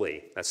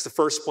holy. That's the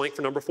first blank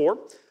for number 4.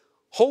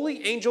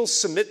 Holy angels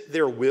submit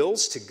their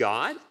wills to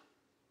God.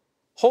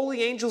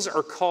 Holy angels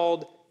are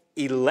called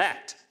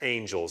elect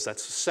angels.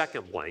 That's the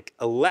second blank,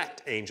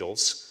 elect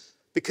angels,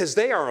 because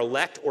they are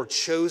elect or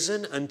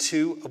chosen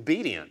unto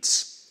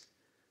obedience.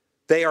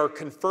 They are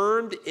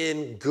confirmed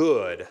in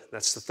good.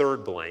 That's the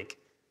third blank.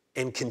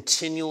 And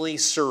continually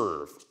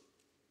serve.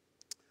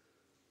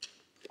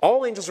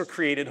 All angels are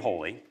created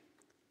holy.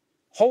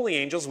 Holy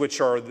angels, which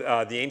are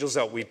the angels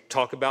that we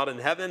talk about in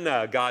heaven,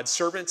 God's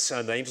servants,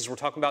 the angels we're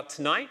talking about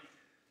tonight,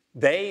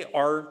 they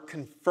are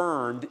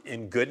confirmed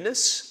in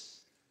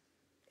goodness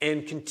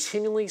and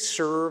continually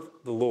serve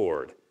the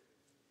Lord.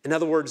 In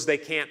other words, they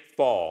can't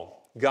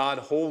fall. God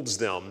holds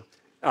them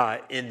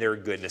in their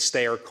goodness.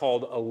 They are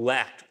called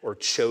elect or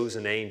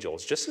chosen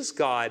angels. Just as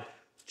God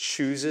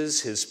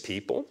chooses his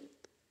people,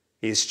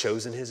 he has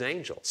chosen his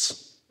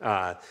angels.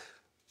 1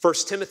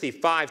 Timothy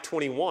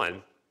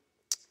 5:21,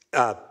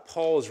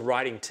 Paul is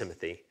writing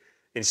Timothy,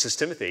 and he says,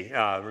 Timothy,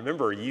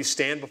 remember, you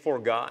stand before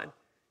God,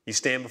 you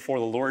stand before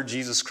the Lord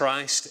Jesus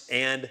Christ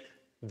and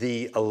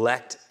the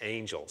elect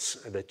angels,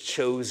 the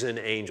chosen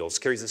angels.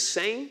 Carries the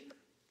same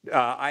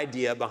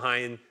idea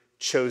behind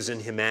chosen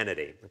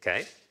humanity,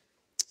 okay?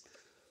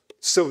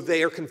 So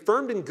they are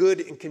confirmed in good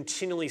and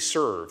continually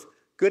serve.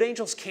 Good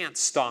angels can't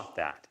stop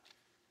that.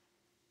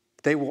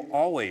 They will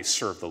always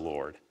serve the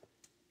Lord.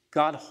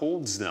 God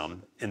holds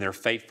them in their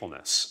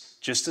faithfulness,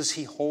 just as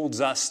he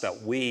holds us,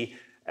 that we,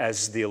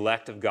 as the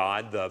elect of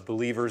God, the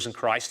believers in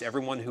Christ,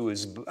 everyone who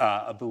is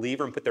a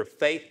believer and put their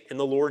faith in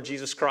the Lord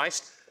Jesus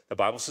Christ, the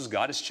Bible says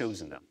God has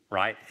chosen them,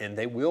 right? And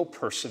they will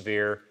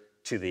persevere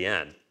to the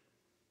end.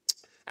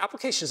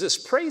 Application is this: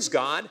 praise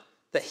God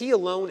that he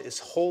alone is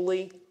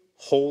holy,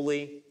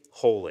 holy,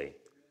 holy.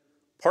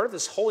 Part of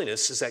his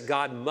holiness is that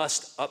God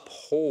must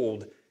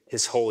uphold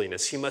his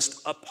holiness. He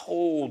must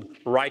uphold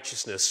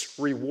righteousness,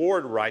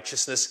 reward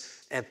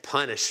righteousness, and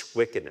punish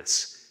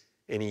wickedness.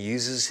 And he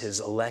uses his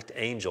elect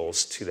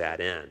angels to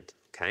that end,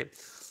 okay?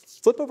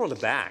 Flip over on the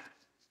back.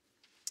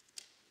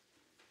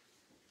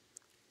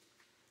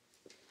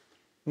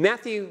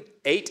 Matthew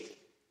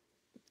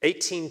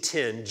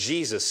 18:10,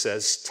 Jesus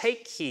says,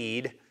 "Take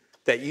heed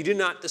that you do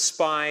not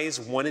despise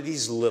one of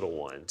these little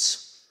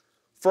ones.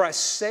 For I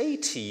say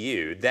to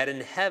you that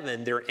in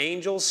heaven their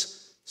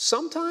angels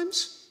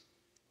sometimes,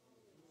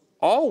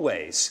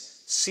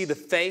 always see the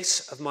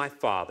face of my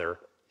Father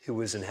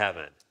who is in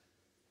heaven."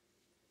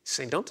 He's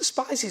saying, don't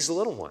despise these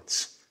little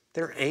ones.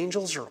 Their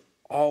angels are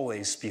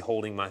always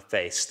beholding my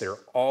face. They're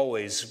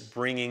always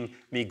bringing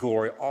me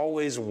glory,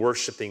 always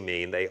worshiping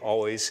me, and they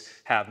always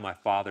have my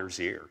Father's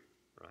ear,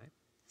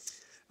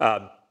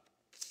 right?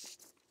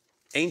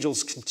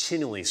 Angels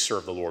continually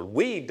serve the Lord.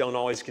 We don't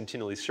always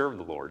continually serve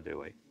the Lord, do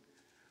we?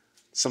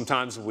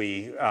 Sometimes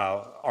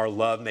our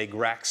love may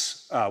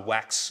wax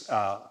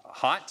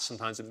hot.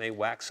 Sometimes it may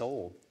wax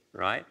old,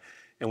 right?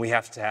 And we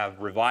have to have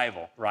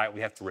revival, right?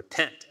 We have to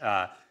repent.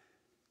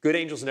 Good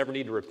angels never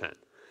need to repent.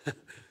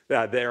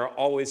 They are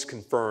always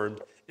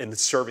confirmed in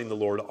serving the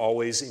Lord,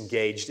 always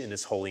engaged in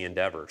his holy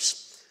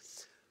endeavors.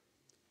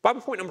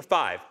 Bible point number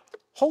 5,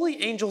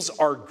 holy angels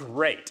are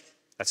great.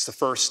 That's the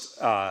first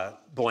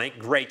blank,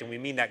 great, and we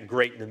mean that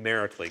great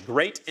numerically.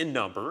 Great in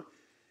number,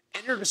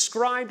 and they're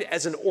described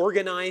as an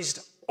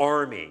organized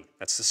army.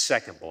 That's the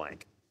second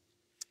blank.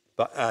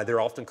 But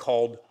they're often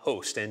called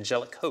host,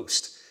 angelic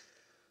host.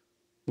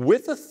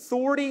 With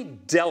authority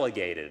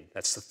delegated,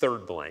 that's the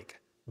third blank,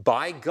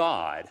 by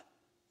God,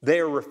 they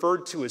are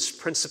referred to as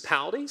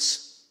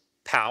principalities,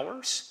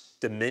 powers,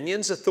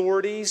 dominions,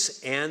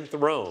 authorities, and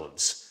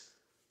thrones.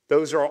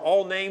 Those are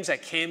all names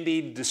that can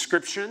be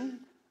description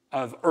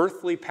of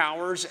earthly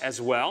powers as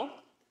well.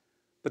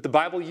 But the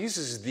Bible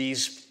uses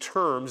these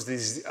terms,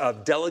 these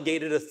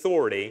delegated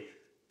authority,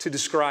 to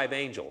describe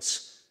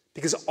angels.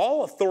 Because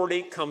all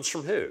authority comes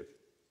from who?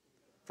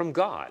 From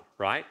God,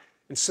 right?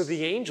 And so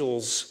the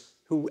angels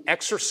who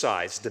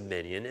exercise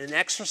dominion and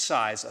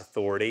exercise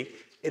authority,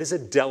 it is a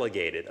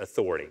delegated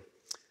authority.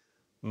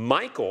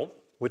 Michael,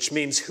 which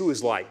means who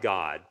is like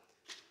God,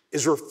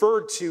 is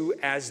referred to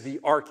as the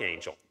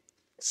archangel.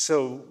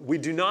 So we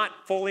do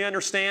not fully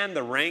understand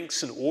the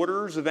ranks and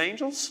orders of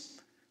angels.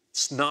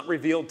 It's not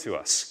revealed to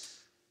us.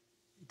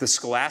 The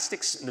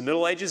scholastics in the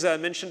Middle Ages that I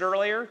mentioned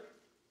earlier,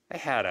 they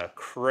had a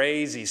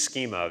crazy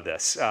schema of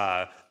this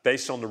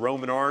based on the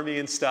Roman army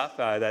and stuff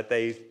that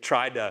they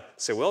tried to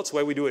say, well, it's the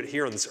way we do it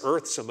here on this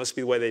earth, so it must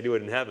be the way they do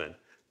it in heaven.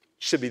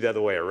 Should be the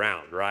other way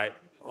around, right?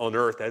 On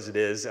earth as it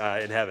is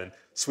in heaven.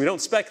 So we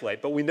don't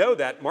speculate, but we know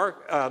that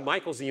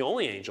Michael's the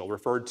only angel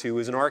referred to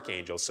as an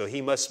archangel, so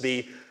he must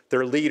be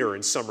their leader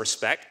in some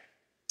respect.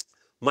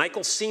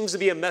 Michael seems to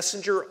be a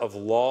messenger of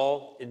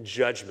law and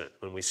judgment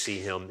when we see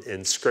him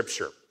in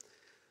Scripture.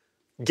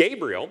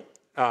 Gabriel,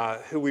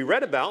 who we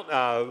read about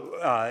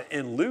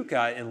in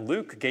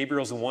Luke,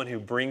 Gabriel's the one who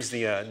brings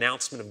the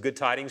announcement of good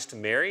tidings to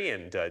Mary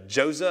and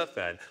Joseph,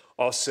 and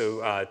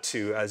also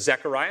to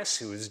Zacharias,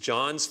 who is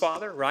John's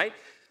father, right?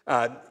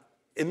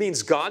 It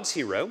means God's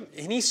hero,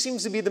 and he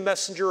seems to be the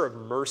messenger of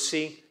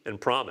mercy and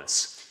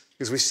promise,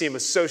 because we see him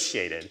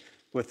associated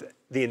with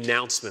the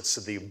announcements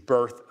of the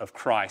birth of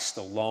Christ,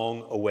 the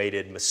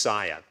long-awaited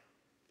Messiah.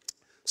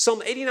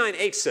 Psalm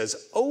 89:8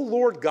 says, "O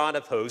Lord God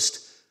of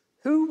hosts,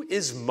 who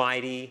is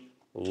mighty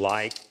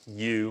like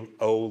you,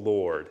 O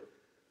Lord?"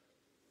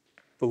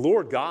 The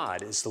Lord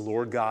God is the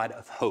Lord God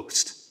of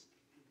hosts.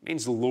 It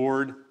means the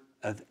Lord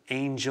of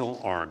angel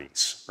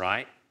armies,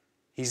 right?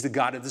 He's the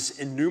God of this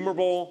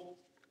innumerable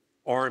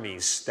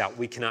armies that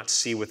we cannot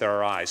see with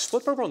our eyes.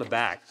 Flip over on the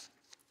back.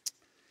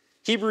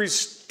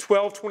 Hebrews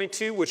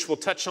 12:22, which we'll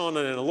touch on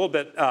in a little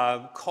bit,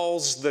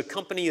 calls the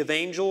company of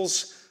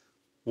angels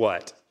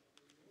what?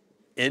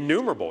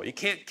 Innumerable. You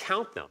can't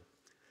count them.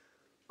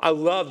 I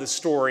love the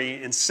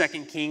story in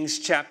 2 Kings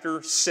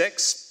chapter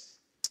 6.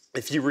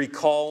 If you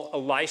recall,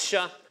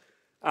 Elisha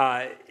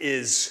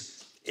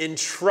is in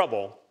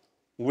trouble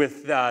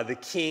with the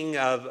king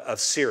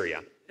of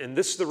Syria. And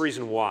this is the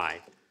reason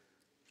why.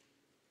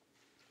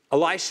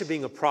 Elisha,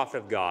 being a prophet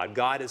of God,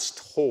 God has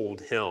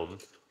told him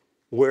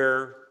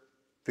where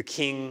the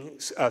king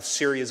of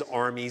Syria's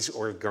armies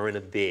are going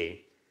to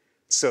be.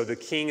 So the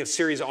king of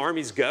Syria's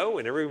armies go,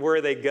 and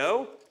everywhere they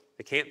go,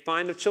 they can't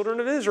find the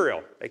children of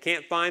Israel. They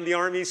can't find the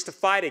armies to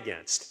fight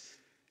against.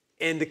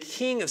 And the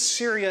king of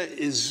Syria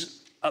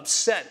is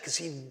upset because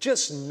he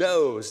just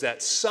knows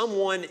that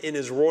someone in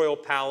his royal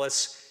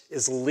palace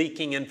is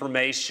leaking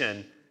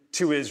information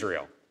to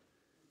Israel.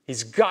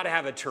 He's got to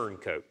have a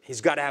turncoat.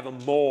 He's got to have a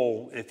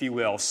mole, if you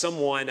will,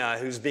 someone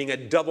who's being a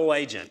double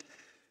agent.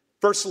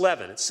 Verse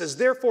 11, it says,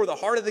 "Therefore the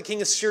heart of the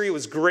king of Syria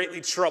was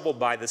greatly troubled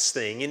by this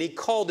thing, and he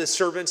called his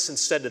servants and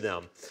said to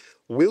them,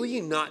 'Will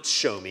you not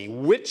show me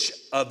which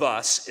of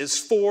us is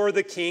for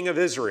the king of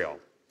Israel?'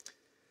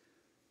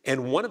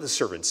 And one of the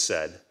servants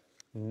said,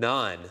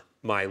 'None,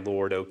 my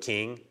lord, O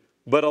king.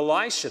 But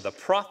Elisha, the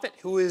prophet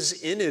who is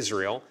in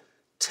Israel,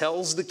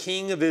 tells the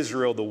king of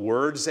Israel the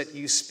words that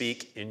you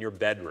speak in your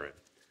bedroom.'"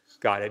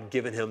 God had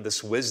given him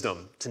this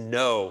wisdom to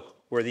know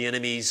where the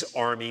enemy's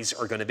armies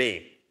are going to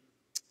be.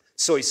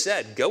 So he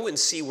said, "Go and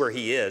see where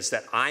he is,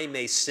 that I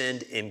may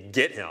send and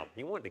get him."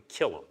 He wanted to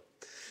kill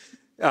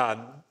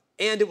him.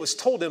 And it was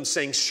told him,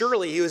 saying,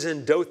 surely he was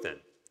in Dothan.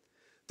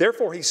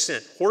 Therefore he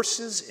sent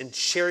horses and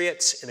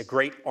chariots and a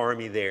great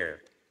army there.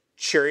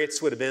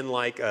 Chariots would have been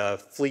like a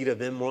fleet of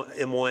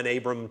M1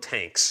 Abram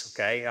tanks,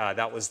 okay?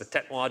 That was the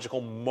technological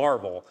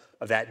marvel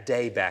of that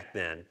day back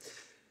then.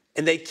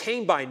 And they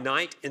came by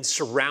night and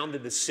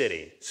surrounded the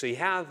city. So you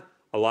have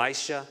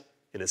Elisha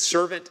and his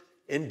servant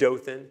in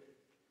Dothan,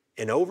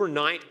 and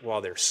overnight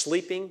while they're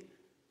sleeping,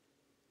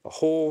 the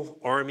whole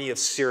army of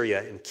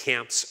Syria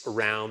encamps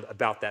around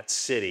about that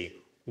city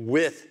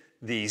with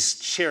these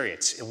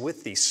chariots and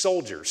with these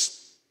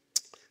soldiers.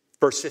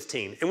 Verse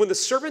 15, and when the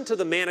servant of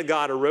the man of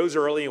God arose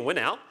early and went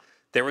out,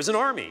 there was an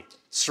army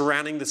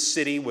surrounding the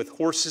city with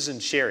horses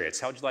and chariots.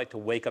 How would you like to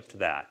wake up to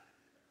that?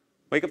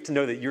 Wake up to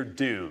know that you're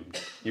doomed.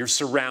 You're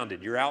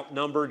surrounded. You're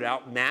outnumbered,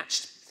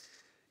 outmatched.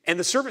 And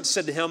the servant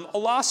said to him,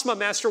 alas, my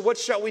master, what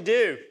shall we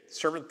do? The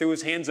servant threw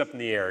his hands up in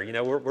the air. You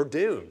know, we're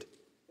doomed.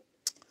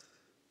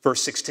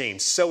 Verse 16,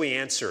 so he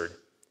answered,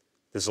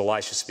 this is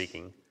Elisha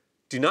speaking,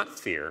 do not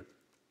fear,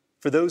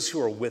 for those who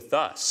are with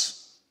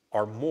us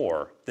are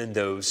more than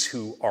those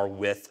who are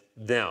with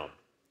them.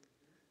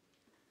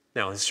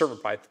 Now, his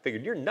servant probably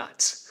figured, you're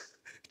nuts.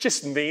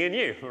 Just me and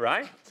you,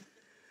 right?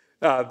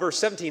 Verse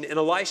 17, and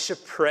Elisha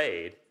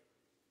prayed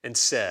and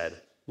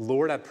said,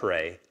 Lord, I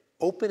pray,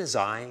 open his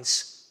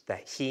eyes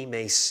that he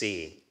may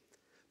see.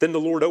 Then the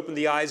Lord opened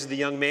the eyes of the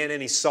young man,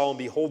 and he saw, and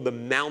behold, the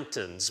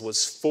mountains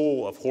was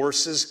full of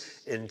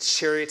horses and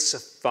chariots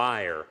of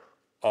fire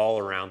all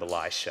around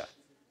Elisha.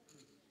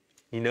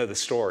 You know the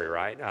story,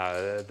 right?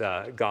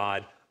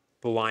 God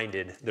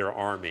blinded their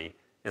army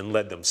and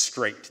led them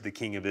straight to the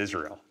king of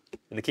Israel.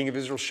 And the king of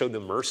Israel showed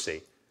them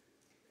mercy.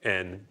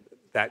 And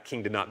that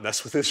king did not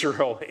mess with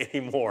Israel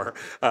anymore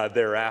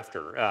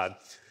thereafter.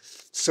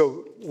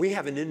 So we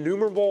have an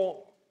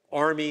innumerable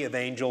army of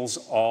angels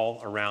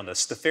all around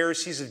us. The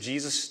Pharisees of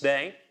Jesus'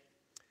 day,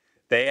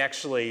 they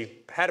actually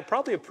had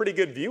probably a pretty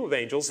good view of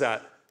angels.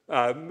 That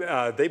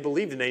they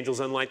believed in angels,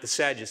 unlike the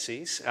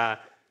Sadducees.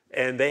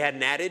 And they had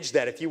an adage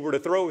that if you were to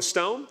throw a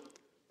stone,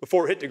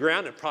 before it hit the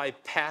ground, it probably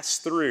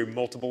passed through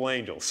multiple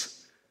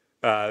angels.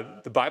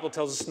 The Bible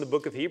tells us in the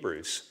book of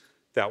Hebrews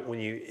that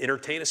when you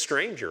entertain a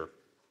stranger,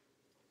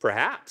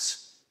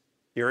 perhaps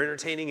you're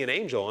entertaining an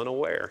angel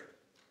unaware,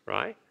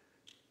 right?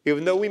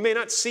 Even though we may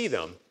not see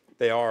them,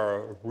 they are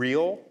a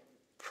real,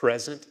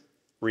 present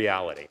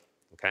reality,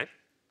 okay?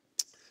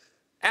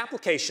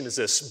 Application is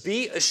this: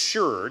 be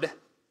assured,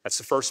 that's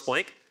the first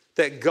blank,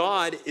 that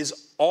God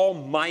is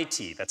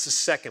almighty, that's the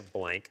second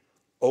blank,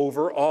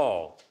 over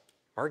all.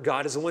 Our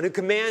God is the one who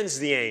commands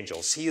the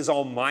angels. He is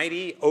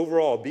almighty over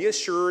all. Be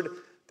assured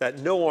that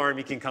no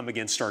army can come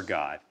against our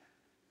God.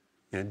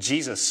 And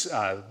Jesus,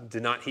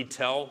 did not he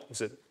tell,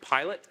 was it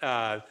Pilate,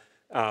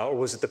 or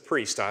was it the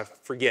priest? I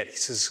forget. He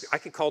says, I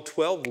could call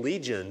 12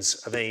 legions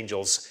of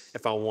angels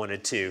if I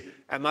wanted to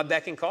at my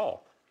beck and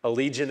call. A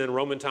legion in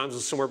Roman times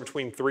was somewhere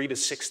between 3,000 to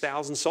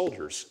 6,000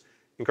 soldiers.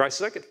 And Christ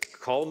says, I could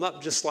call them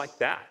up just like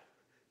that.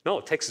 No,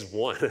 it takes us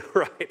one,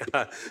 right?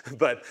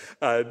 But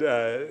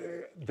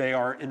they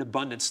are in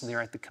abundance, and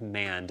they're at the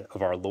command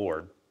of our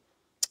Lord.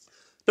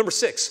 Number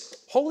 6,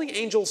 holy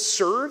angels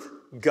serve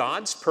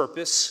God's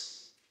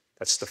purpose,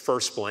 that's the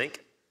first blank,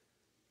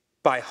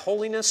 by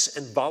holiness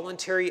and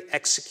voluntary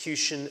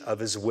execution of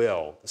his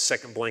will. The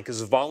second blank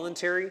is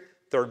voluntary,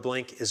 third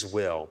blank is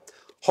will.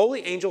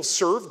 Holy angels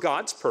serve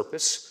God's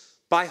purpose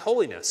by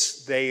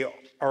holiness. They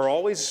are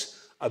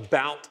always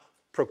about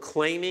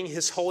proclaiming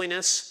his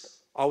holiness,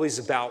 always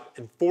about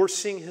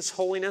enforcing his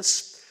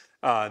holiness.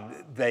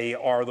 They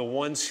are the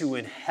ones who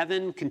in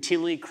heaven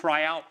continually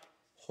cry out,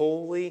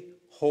 holy,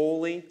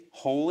 holy,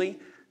 holy.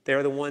 They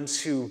are the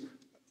ones who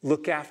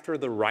look after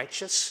the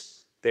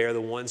righteous. They are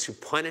the ones who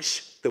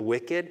punish the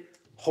wicked.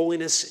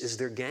 Holiness is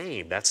their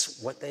game.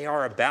 That's what they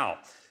are about.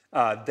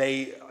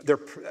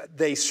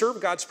 They serve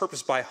God's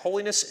purpose by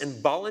holiness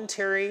and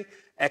voluntary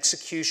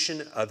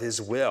execution of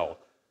his will.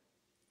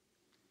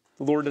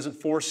 The Lord doesn't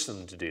force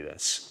them to do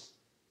this.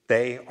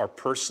 They are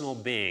personal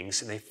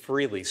beings, and they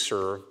freely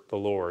serve the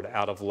Lord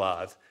out of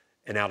love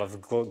and out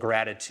of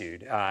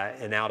gratitude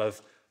and out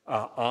of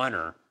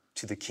honor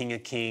to the King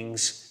of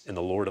Kings and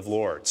the Lord of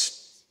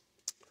Lords.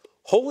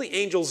 Holy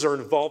angels are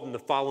involved in the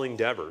following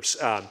endeavors.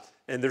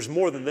 And there's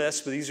more than this,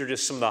 but these are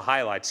just some of the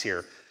highlights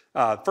here.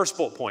 First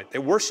bullet point, they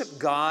worship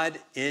God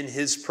in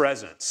his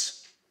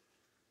presence.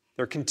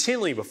 They're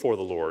continually before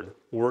the Lord,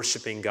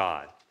 worshiping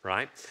God,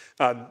 right?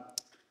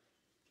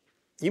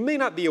 You may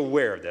not be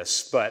aware of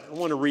this, but I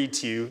want to read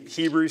to you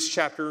Hebrews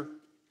chapter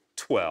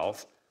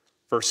 12,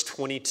 verse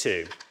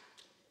 22.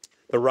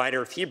 The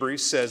writer of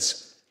Hebrews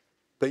says,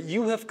 but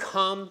you have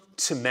come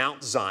to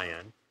Mount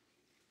Zion,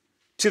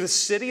 to the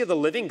city of the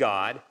living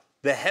God,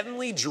 the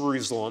heavenly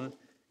Jerusalem,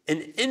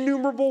 an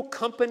innumerable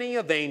company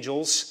of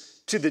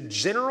angels, to the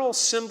general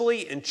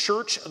assembly and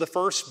church of the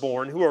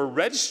firstborn who are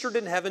registered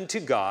in heaven, to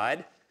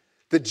God,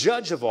 the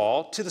judge of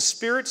all, to the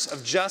spirits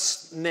of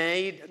just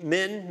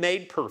men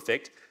made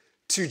perfect,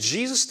 to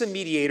Jesus the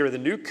mediator of the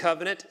new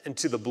covenant, and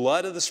to the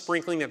blood of the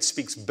sprinkling that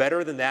speaks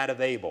better than that of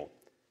Abel.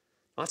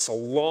 That's a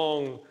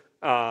long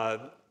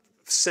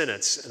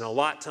sentence and a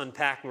lot to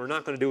unpack, and we're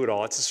not going to do it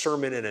all. It's a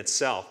sermon in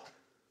itself.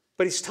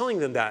 But he's telling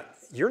them that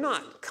you're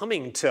not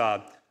coming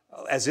to,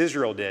 as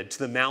Israel did, to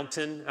the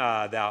mountain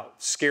that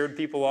scared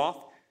people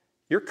off.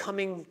 You're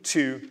coming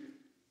to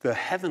the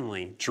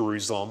heavenly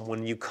Jerusalem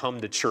when you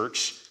come to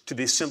church, to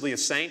the assembly of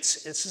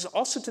saints. And this is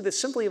also to the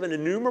assembly of an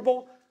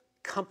innumerable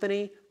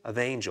company of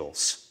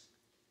angels.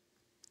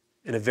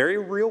 In a very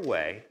real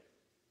way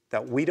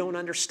that we don't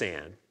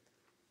understand,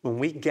 when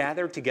we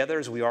gather together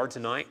as we are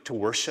tonight to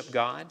worship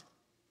God,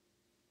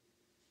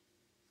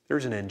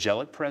 there's an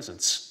angelic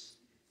presence.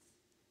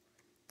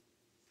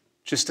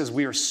 Just as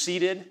we are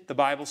seated, the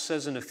Bible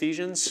says in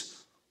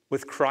Ephesians,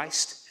 with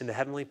Christ in the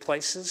heavenly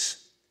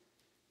places,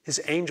 his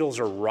angels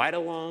are right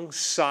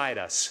alongside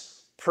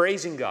us,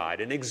 praising God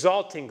and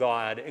exalting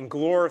God and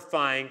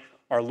glorifying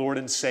our Lord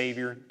and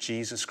Savior,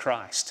 Jesus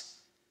Christ.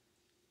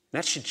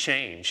 That should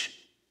change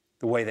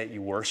the way that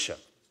you worship,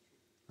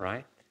 right?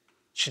 It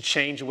should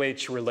change the way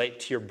that you relate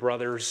to your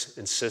brothers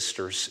and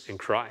sisters in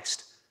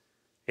Christ.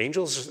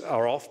 Angels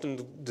are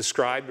often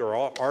described or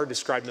are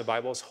described in the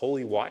Bible as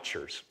holy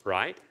watchers,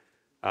 right?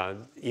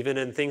 Even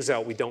in things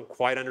that we don't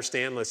quite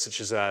understand,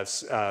 such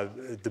as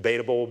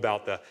debatable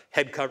about the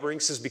head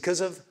coverings, is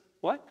because of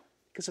what?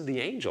 Because of the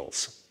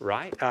angels,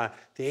 right?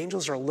 The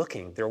angels are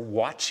looking, they're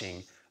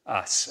watching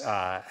us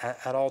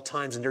at all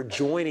times, and they're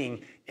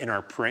joining in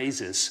our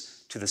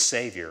praises to the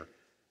Savior.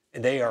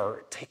 And they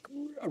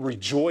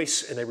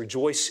rejoice in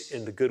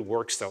the good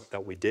works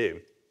that we do.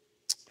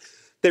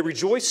 They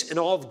rejoice in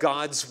all of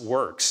God's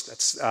works.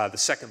 That's the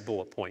second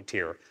bullet point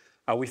here.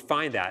 We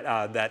find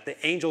that the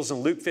angels in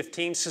Luke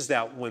 15 says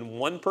that when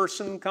one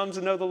person comes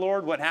to know the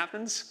Lord, what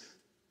happens?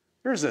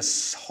 There's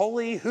a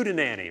holy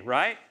hootenanny,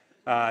 right?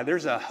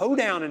 There's a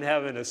hoedown in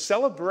heaven, a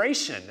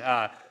celebration,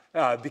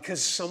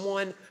 because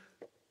someone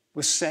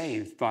was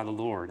saved by the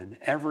Lord. And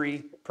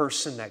every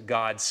person that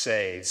God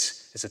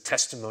saves is a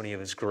testimony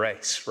of his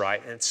grace,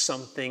 right? And it's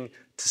something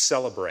to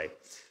celebrate.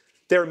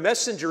 They're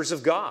messengers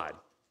of God.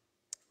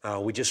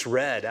 We just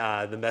read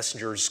the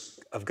messengers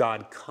of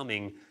God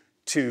coming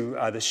to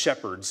the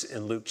shepherds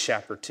in Luke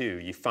chapter 2.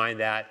 You find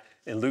that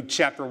in Luke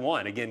chapter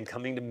 1, again,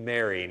 coming to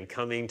Mary and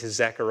coming to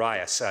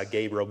Zacharias,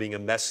 Gabriel being a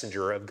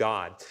messenger of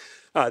God.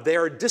 They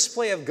are a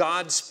display of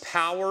God's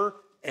power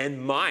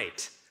and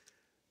might.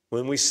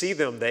 When we see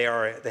them, they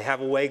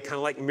have a way kind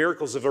of like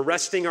miracles of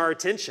arresting our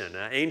attention.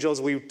 Angels,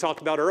 we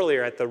talked about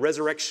earlier, at the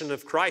resurrection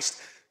of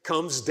Christ,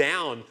 comes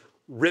down,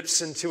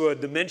 rips into a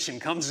dimension,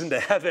 comes into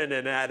heaven,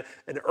 and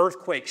an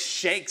earthquake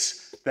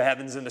shakes the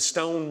heavens, and the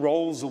stone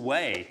rolls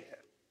away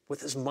with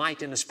his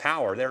might and his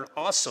power. They're an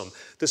awesome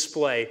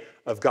display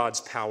of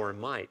God's power and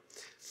might.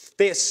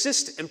 They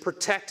assist and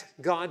protect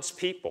God's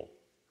people,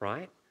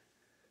 right?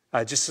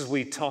 Just as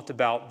we talked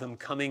about them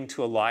coming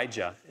to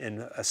Elijah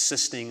and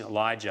assisting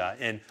Elijah.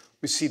 And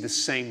we see the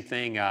same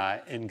thing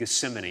in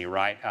Gethsemane,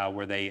 right?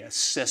 Where they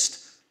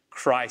assist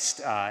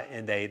Christ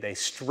and they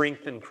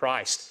strengthen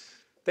Christ.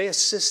 They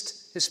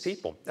assist his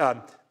people.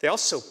 They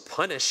also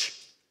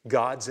punish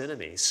God's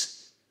enemies.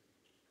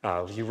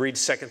 You read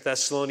 2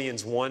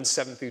 Thessalonians 1,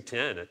 7 through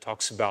 10. It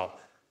talks about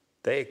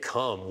they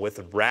come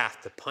with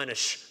wrath to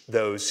punish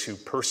those who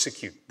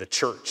persecute the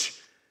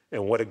church.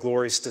 And what a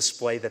glorious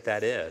display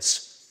that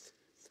is.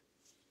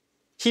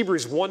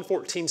 Hebrews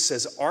 1:14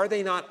 says, "Are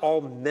they not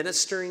all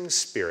ministering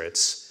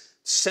spirits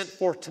sent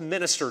forth to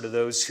minister to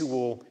those who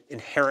will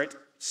inherit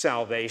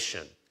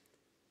salvation?"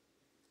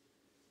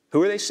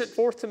 Who are they sent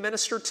forth to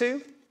minister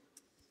to?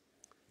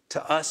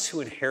 To us who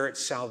inherit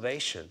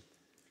salvation.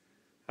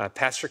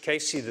 Pastor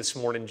Casey this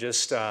morning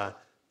just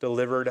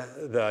delivered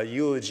the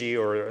eulogy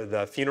or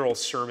the funeral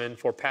sermon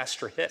for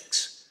Pastor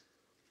Hicks.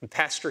 When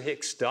Pastor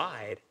Hicks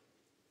died,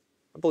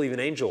 I believe an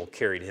angel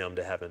carried him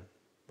to heaven.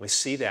 We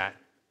see that.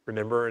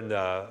 Remember in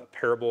the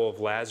parable of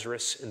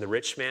Lazarus and the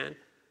rich man?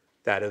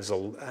 That is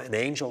an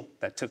angel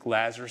that took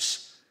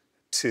Lazarus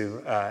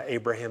to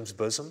Abraham's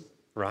bosom,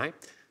 right?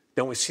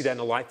 Don't we see that in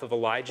the life of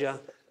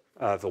Elijah?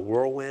 The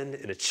whirlwind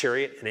and a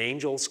chariot, and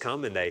angels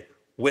come and they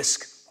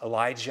whisk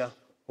Elijah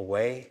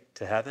away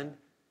to heaven.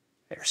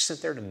 They're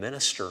sent there to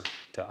minister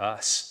to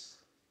us.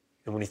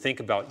 And when you think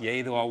about,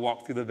 yea, though I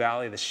walk through the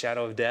valley of the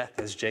shadow of death,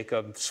 as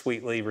Jacob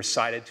sweetly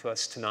recited to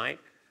us tonight,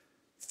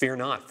 fear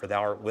not, for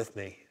thou art with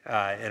me.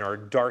 In our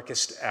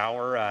darkest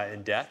hour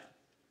in death,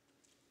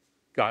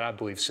 God, I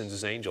believe, sends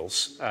his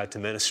angels to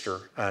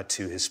minister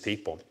to his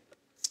people.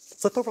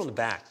 Flip over on the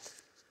back.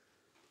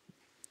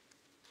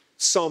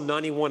 Psalm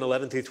 91,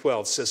 11 through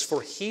 12 says,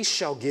 "For he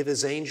shall give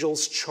his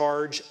angels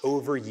charge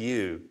over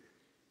you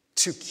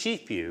to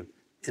keep you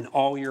in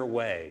all your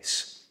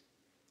ways."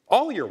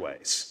 All your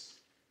ways.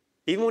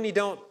 Even when you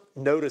don't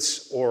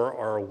notice or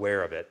are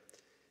aware of it.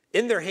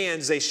 "In their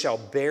hands they shall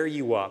bear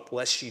you up,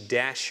 lest you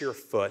dash your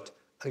foot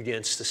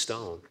against a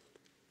stone."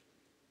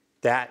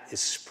 That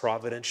is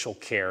providential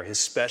care, his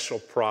special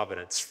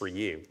providence for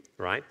you,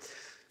 right?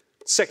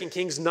 2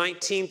 Kings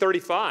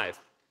 19:35.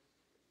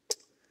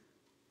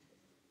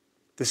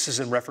 This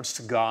is in reference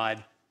to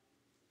God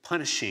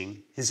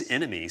punishing his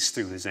enemies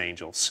through his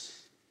angels.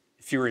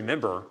 If you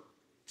remember,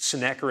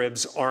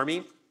 Sennacherib's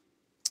army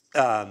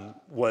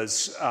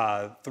was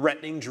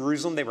threatening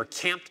Jerusalem. They were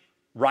camped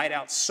right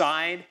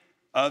outside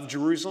of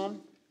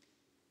Jerusalem.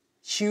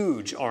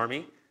 Huge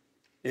army.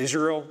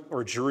 Israel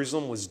or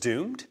Jerusalem was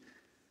doomed.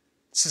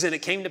 It says, and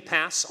it came to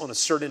pass on a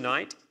certain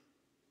night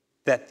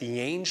that the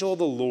angel of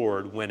the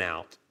Lord went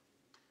out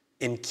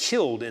and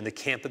killed in the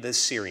camp of the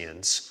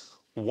Assyrians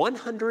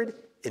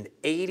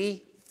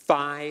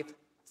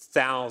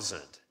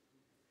 185,000.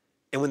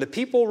 And when the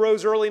people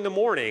rose early in the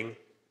morning,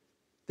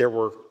 there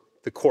were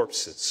the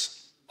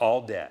corpses,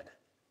 all dead.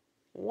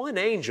 One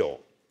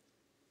angel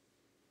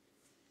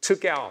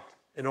took out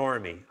an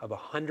army of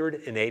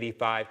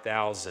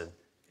 185,000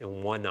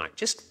 in one night.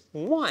 Just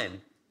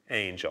one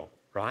angel,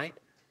 right?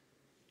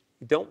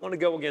 You don't want to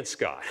go against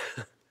God.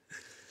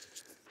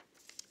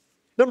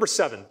 Number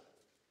 7,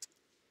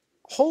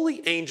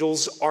 holy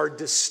angels are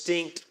let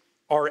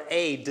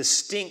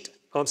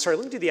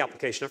me do the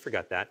application, I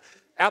forgot that.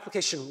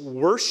 Application,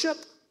 worship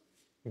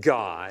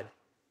God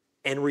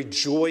and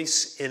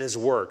rejoice in his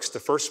works. The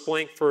first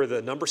blank for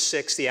the number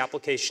 6, the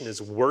application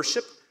is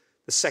worship.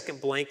 The second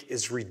blank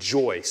is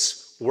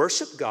rejoice.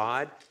 Worship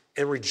God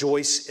and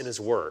rejoice in his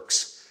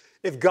works.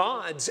 If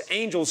God's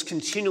angels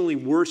continually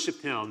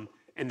worship him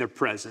in their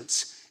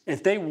presence,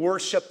 if they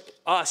worship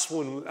us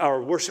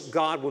or worship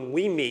God when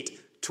we meet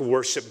to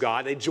worship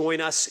God, they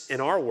join us in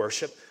our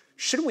worship,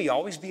 shouldn't we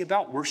always be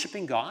about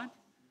worshiping God?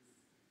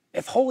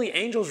 If holy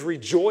angels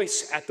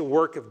rejoice at the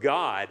work of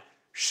God,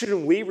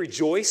 shouldn't we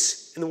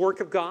rejoice in the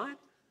work of God?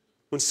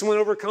 When someone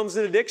overcomes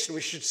an addiction,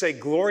 we should say,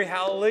 glory,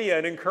 hallelujah,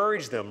 and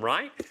encourage them,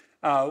 right?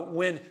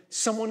 When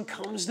someone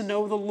comes to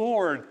know the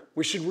Lord,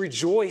 we should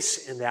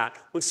rejoice in that.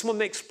 When someone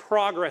makes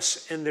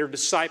progress in their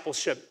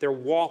discipleship, their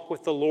walk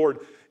with the Lord,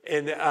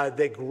 and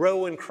they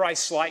grow in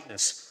Christ's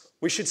likeness,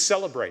 we should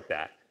celebrate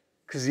that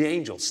because the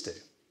angels do.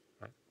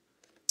 Right?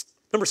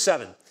 Number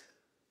 7,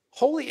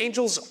 holy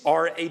angels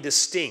are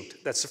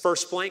that's the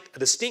first blank, a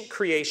distinct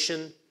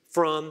creation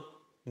from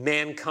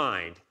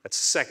mankind. That's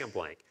the second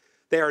blank.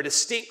 They are a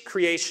distinct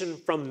creation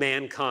from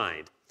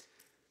mankind.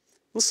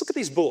 Let's look at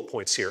these bullet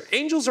points here.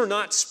 Angels are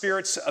not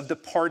spirits of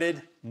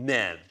departed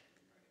men.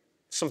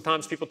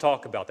 Sometimes people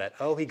talk about that.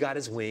 Oh, he got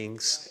his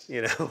wings.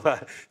 He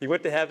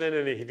went to heaven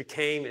and he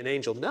became an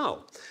angel.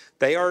 No,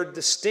 they are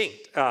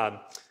distinct.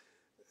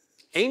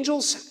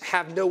 Angels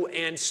have no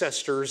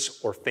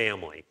ancestors or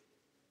family.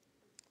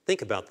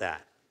 Think about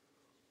that.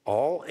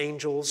 All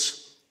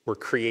angels were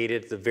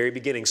created at the very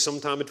beginning,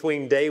 sometime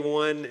between day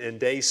 1 and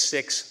day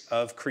 6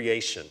 of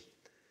creation.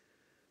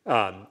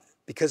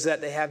 Because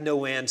they have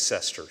no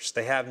ancestors.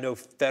 They have no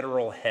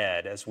federal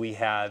head as we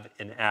have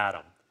in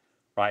Adam,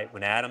 right?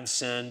 When Adam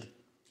sinned,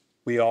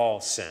 we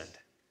all sinned.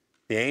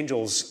 The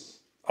angels,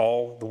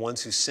 all the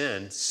ones who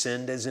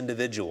sinned as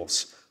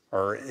individuals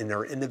and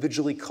are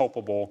individually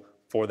culpable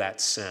for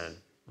that sin,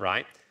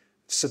 right?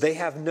 So they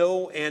have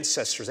no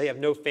ancestors. They have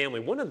no family.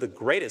 One of the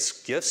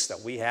greatest gifts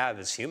that we have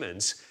as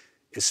humans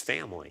is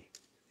family,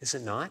 is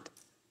it not?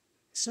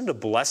 Isn't it a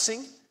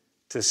blessing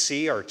to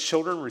see our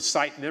children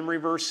recite memory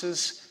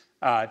verses,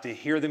 to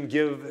hear them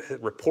give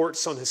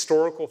reports on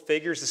historical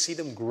figures, to see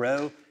them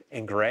grow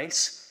in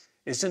grace?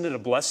 Isn't it a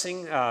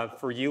blessing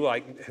for you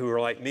who are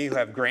like me, who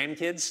have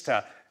grandkids,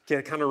 to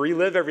kind of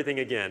relive everything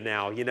again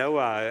now? You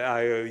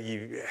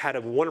had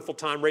a wonderful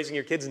time raising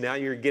your kids, and now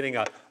you're getting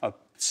a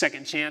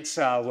second chance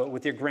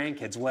with your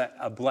grandkids. What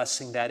a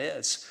blessing that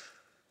is.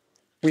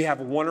 We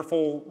have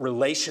wonderful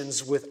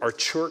relations with our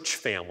church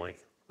family,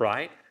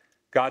 right?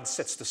 God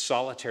sets the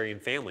solitary in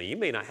family. You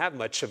may not have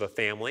much of a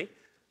family,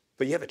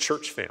 but you have a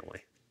church family,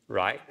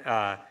 right?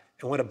 And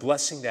what a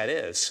blessing that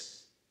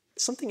is.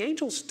 Something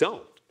angels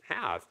don't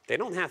have. They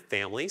don't have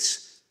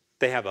families.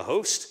 They have a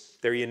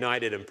host. They're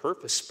united in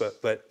purpose,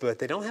 but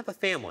they don't have a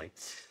family.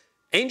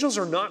 Angels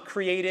are not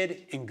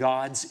created in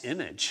God's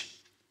image.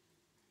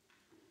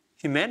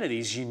 Humanity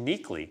is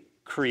uniquely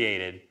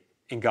created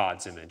in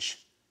God's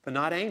image, but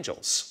not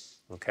angels,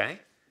 okay?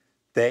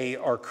 They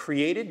are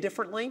created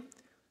differently,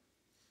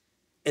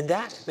 and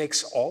that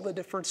makes all the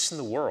difference in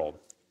the world.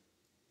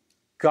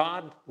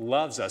 God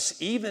loves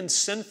us, even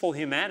sinful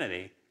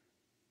humanity,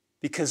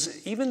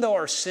 because even though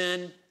our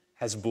sin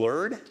has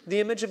blurred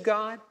the image of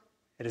God,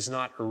 it has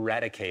not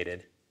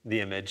eradicated the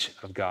image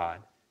of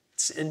God.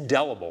 It's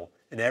indelible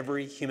in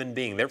every human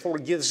being. Therefore,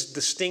 it gives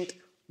distinct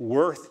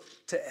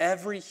worth to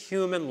every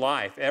human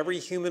life. Every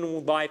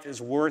human life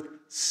is worth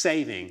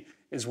saving,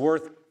 is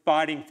worth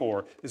fighting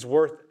for, is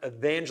worth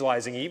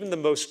evangelizing. Even the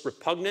most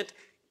repugnant,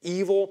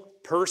 evil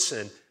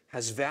person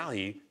has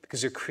value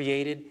because they're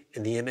created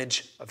in the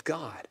image of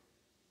God.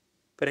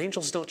 But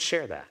angels don't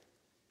share that.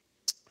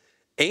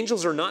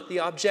 Angels are not the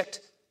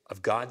object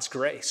of God's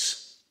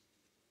grace.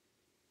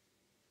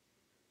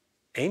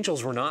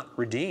 Angels were not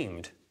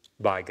redeemed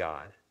by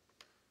God.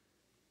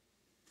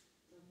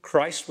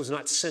 Christ was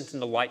not sent in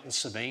the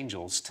likeness of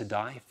angels to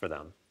die for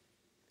them.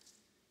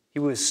 He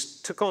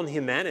took on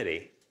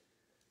humanity,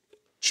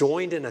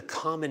 joined in a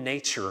common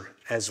nature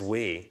as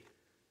we,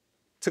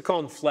 took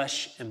on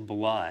flesh and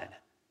blood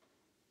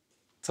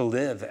to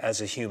live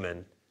as a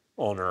human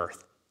on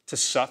earth, to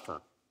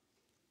suffer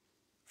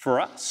for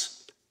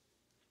us,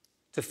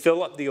 to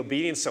fill up the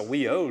obedience that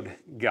we owed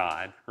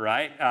God,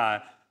 right?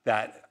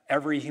 That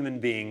every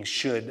human being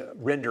should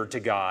render to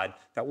God,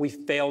 that we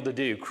failed to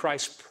do.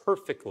 Christ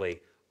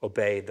perfectly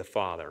obeyed the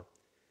Father.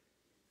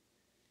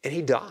 And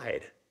he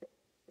died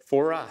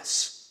for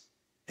us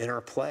in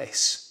our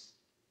place.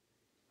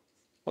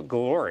 What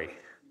glory.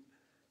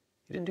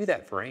 He didn't do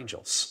that for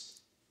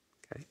angels.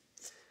 Okay?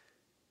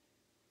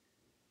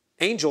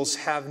 Angels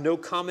have no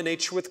common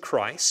nature with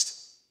Christ.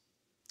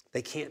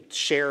 They can't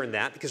share in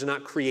that because they're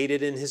not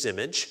created in his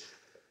image.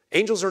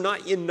 Angels are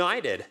not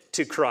united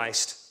to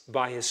Christ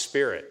by his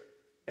Spirit.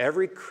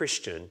 Every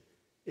Christian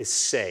is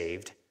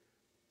saved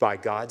by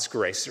God's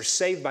grace. They're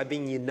saved by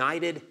being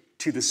united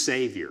to the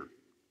Savior,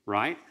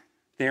 right?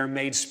 They are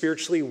made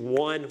spiritually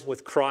one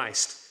with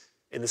Christ,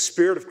 and the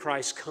Spirit of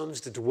Christ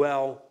comes to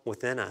dwell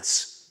within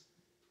us.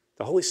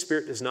 The Holy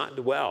Spirit does not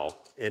dwell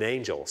in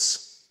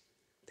angels.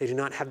 They do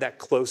not have that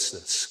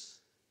closeness,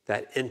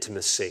 that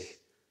intimacy,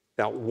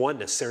 that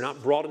oneness. They're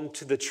not brought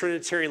into the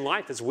Trinitarian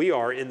life as we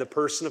are in the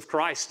person of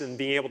Christ and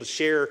being able to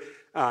share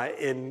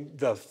in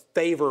the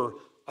favor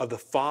of the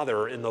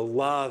Father, in the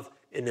love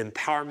and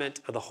empowerment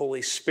of the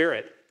Holy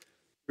Spirit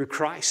through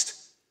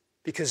Christ,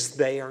 because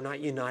they are not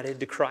united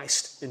to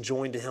Christ and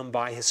joined to him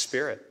by his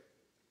Spirit.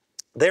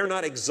 They are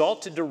not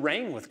exalted to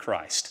reign with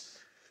Christ.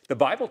 The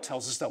Bible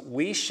tells us that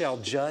we shall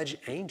judge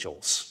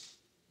angels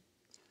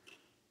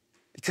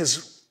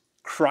because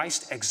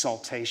Christ's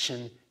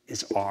exaltation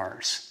is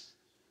ours.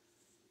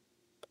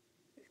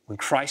 When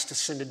Christ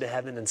ascended to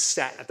heaven and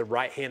sat at the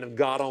right hand of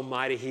God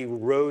Almighty, he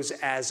rose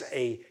as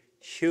a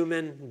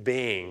human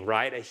being,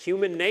 right? A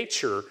human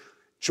nature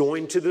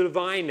joined to the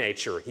divine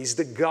nature. He's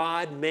the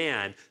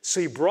God-man. So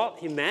he brought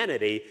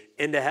humanity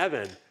into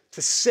heaven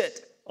to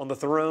sit on the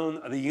throne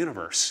of the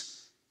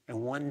universe.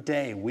 And one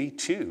day we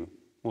too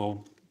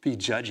will be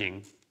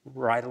judging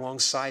right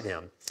alongside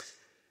him.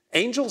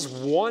 Angels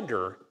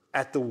wonder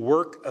at the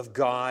work of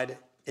God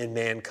in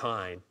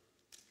mankind.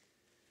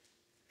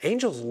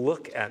 Angels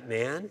look at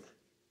man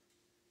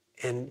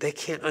and they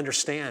can't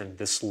understand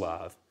this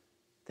love.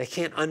 They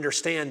can't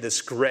understand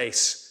this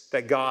grace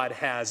that God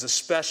has, a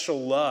special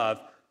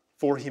love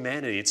for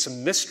humanity. It's a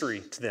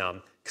mystery to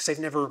them because they've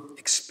never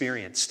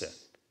experienced it.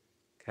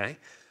 Okay?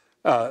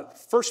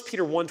 1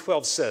 Peter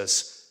 1:12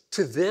 says,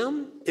 to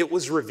them it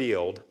was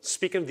revealed,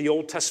 speaking of the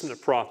Old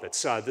Testament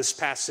prophets. This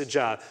passage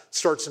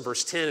starts in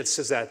verse 10. It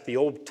says that the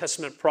Old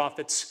Testament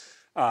prophets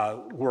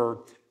were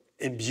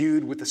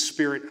imbued with the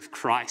Spirit of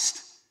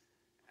Christ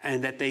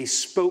and that they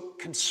spoke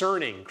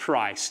concerning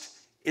Christ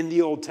in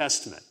the Old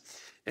Testament.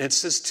 And it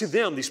says to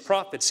them, these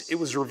prophets, it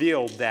was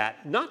revealed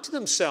that not to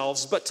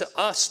themselves, but to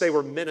us they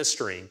were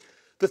ministering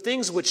the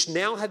things which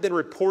now have been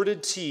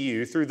reported to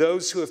you through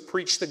those who have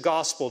preached the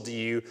gospel to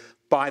you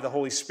by the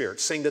Holy Spirit.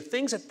 Saying the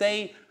things that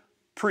they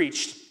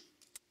preached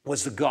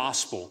was the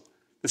gospel,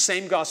 the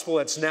same gospel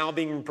that's now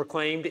being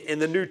proclaimed in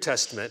the New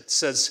Testament. It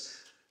says,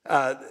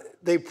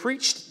 they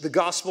preached the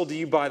gospel to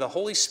you by the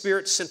Holy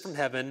Spirit sent from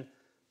heaven,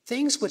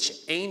 things which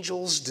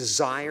angels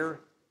desire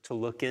to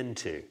look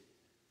into.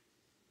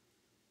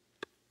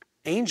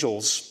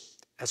 Angels,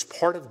 as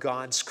part of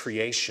God's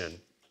creation,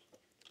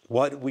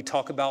 what we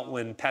talk about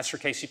when Pastor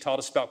Casey taught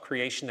us about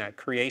creation, that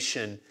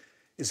creation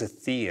is a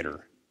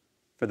theater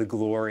for the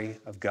glory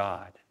of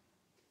God.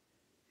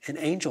 And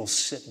angels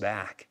sit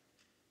back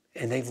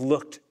and they've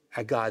looked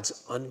at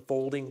God's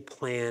unfolding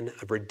plan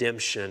of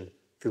redemption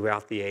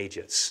throughout the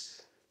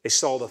ages. They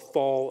saw the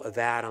fall of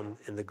Adam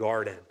in the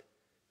garden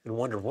and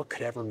wondered what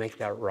could ever make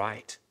that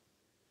right.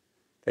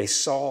 They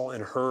saw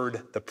and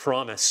heard the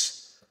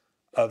promise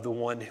of the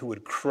one who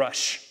would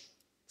crush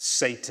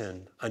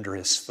Satan under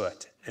his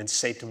foot, and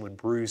Satan would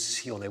bruise his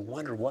heel. And they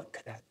wondered, what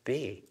could that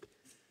be?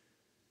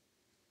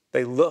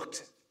 They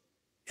looked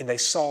and they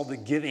saw the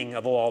giving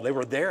of the law. They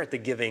were there at the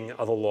giving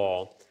of the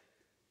law,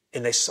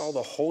 and they saw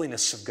the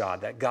holiness of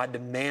God that God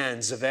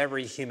demands of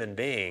every human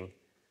being.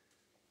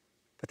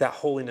 But that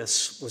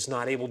holiness was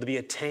not able to be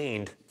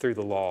attained through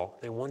the law.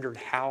 They wondered,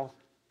 how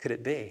could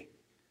it be?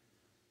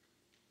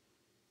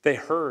 They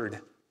heard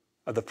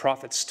of the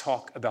prophets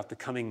talk about the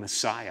coming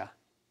Messiah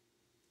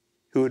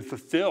who would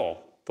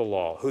fulfill the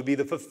law, who would be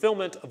the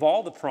fulfillment of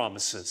all the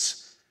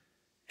promises.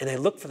 And they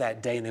looked for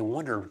that day and they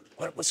wondered,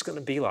 what's it going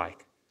to be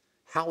like?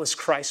 How is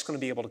Christ going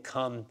to be able to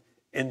come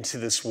into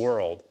this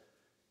world?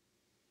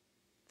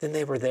 Then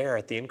they were there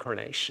at the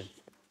incarnation.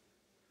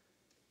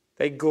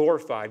 They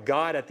glorified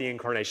God at the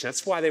incarnation.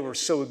 That's why they were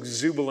so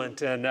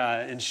exuberant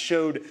and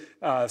showed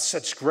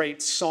such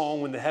great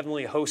song when the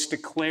heavenly host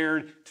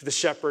declared to the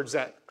shepherds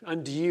that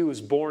unto you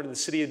is born in the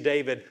city of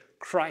David,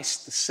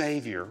 Christ the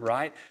Savior,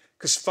 right?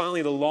 Because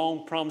finally the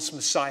long-promised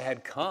Messiah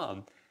had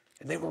come,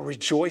 and they were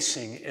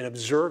rejoicing and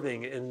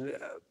observing and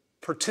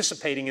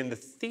participating in the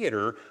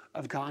theater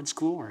of God's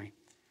glory.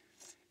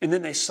 And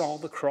then they saw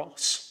the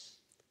cross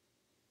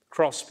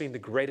being the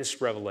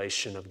greatest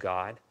revelation of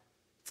God.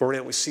 For in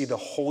it we see the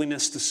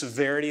holiness, the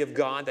severity of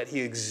God, that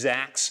he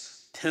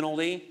exacts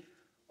penalty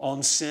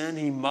on sin.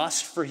 He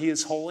must, for he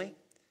is holy.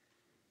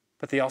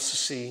 But they also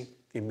see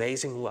the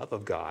amazing love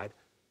of God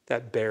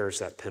that bears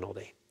that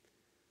penalty,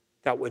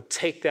 that would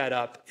take that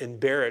up and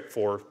bear it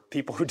for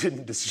people who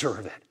didn't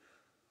deserve it,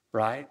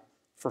 right?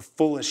 For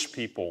foolish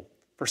people,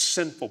 for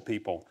sinful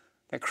people,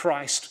 that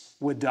Christ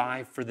would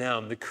die for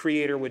them. The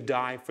Creator would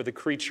die for the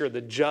creature.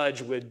 The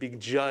judge would be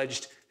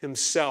judged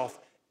himself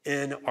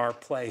in our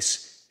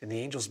place. And the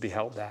angels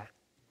beheld that.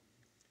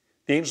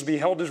 The angels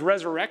beheld his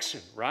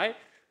resurrection, right?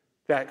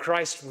 That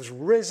Christ was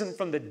risen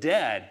from the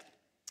dead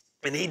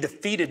and he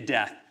defeated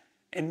death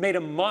and made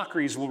a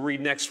mockery, as we'll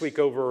read next week,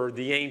 over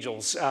the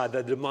angels,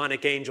 the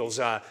demonic angels.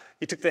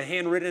 He took the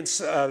handwritten,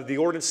 the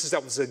ordinances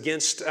that was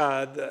against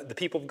the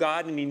people of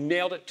God, and he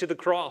nailed it to the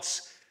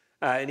cross.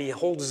 And he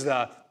holds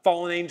the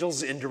fallen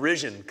angels in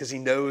derision because he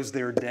knows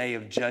their day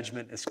of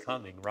judgment is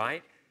coming,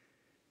 right?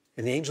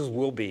 And the angels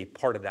will be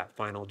part of that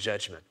final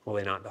judgment, will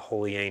they not? The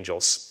holy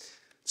angels.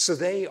 So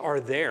they are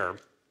there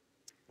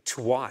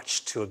to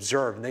watch, to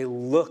observe, and they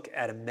look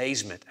at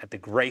amazement at the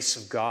grace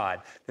of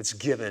God that's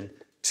given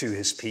to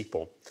his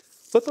people.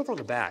 Flip over on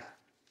the back.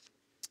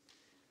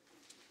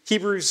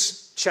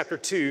 Hebrews chapter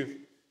 2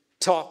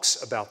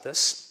 talks about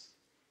this.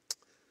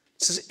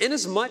 It says,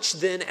 inasmuch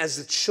then as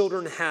the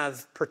children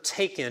have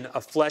partaken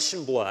of flesh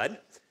and blood,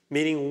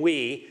 meaning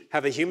we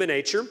have a human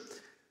nature,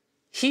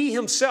 he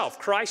himself,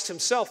 Christ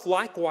himself,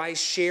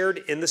 likewise shared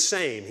in the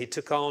same. He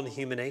took on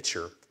human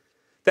nature,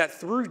 that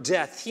through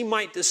death he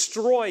might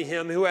destroy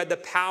him who had the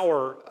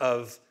power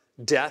of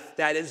death,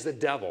 that is the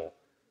devil.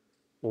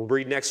 We'll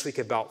read next week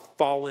about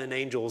fallen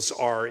angels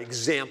are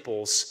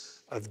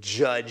examples of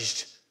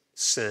judged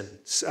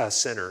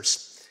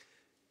sinners.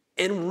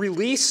 And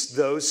release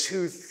those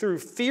who through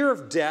fear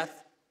of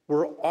death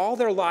were all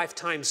their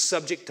lifetime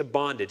subject to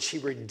bondage. He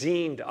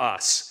redeemed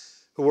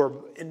us who were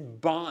in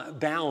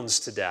bounds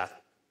to death.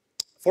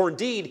 For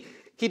indeed,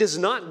 he does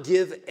not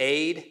give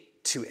aid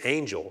to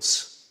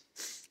angels,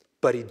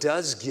 but he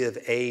does give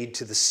aid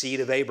to the seed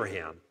of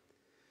Abraham.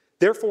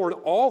 Therefore, in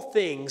all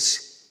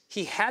things,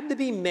 he had to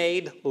be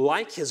made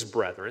like his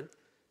brethren,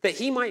 that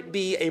he might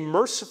be a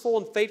merciful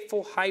and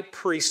faithful high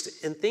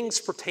priest in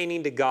things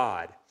pertaining to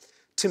God,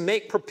 to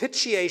make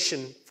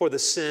propitiation for the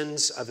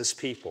sins of his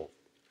people.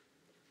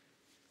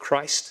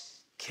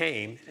 Christ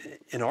came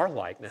in our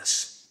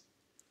likeness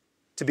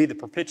to be the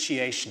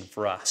propitiation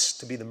for us,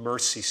 to be the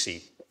mercy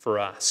seat for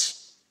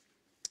us.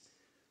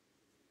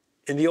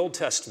 In the Old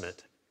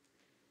Testament,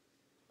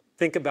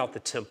 think about the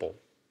temple.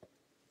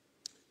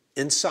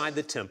 Inside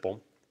the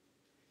temple,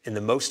 in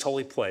the most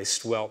holy place,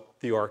 dwelt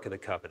the Ark of the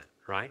Covenant,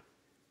 right?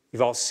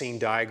 You've all seen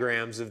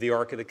diagrams of the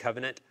Ark of the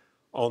Covenant.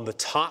 On the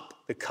top,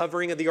 the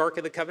covering of the Ark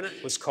of the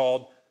Covenant was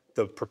called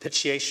the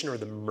propitiation or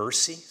the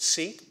mercy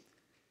seat.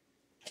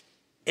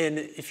 And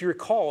if you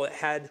recall, it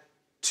had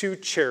two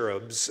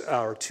cherubs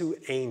or two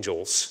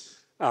angels,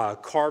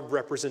 carved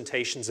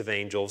representations of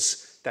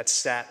angels that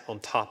sat on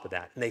top of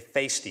that, and they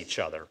faced each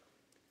other.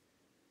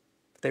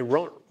 But they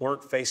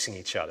weren't facing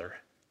each other.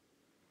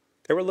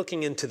 They were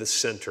looking into the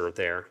center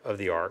there of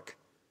the ark,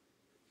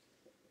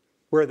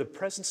 where the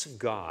presence of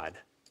God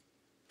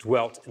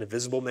dwelt in a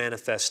visible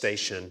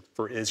manifestation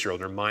for Israel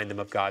to remind them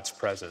of God's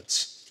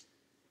presence.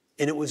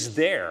 And it was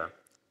there,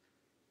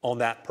 on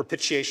that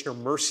propitiation or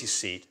mercy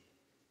seat,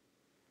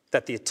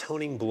 that the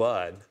atoning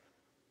blood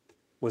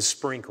was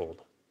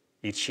sprinkled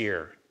each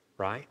year,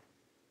 right?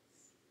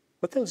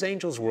 What those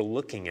angels were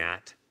looking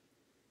at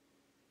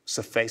was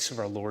the face of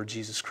our Lord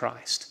Jesus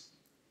Christ.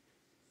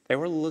 They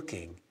were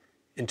looking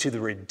into the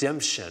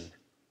redemption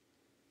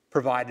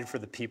provided for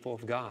the people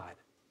of God.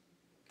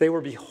 They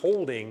were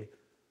beholding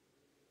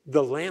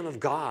the Lamb of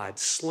God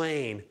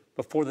slain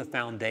before the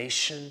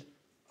foundation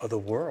of the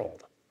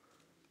world.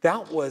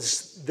 That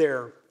was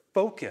their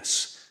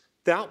focus.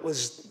 That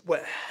was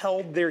what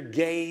held their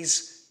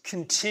gaze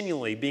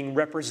continually being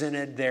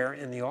represented there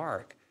in the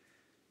ark.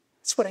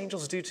 That's what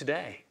angels do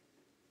today.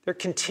 They're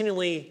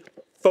continually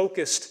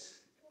focused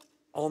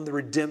on the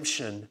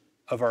redemption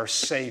of our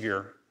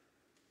Savior,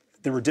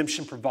 the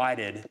redemption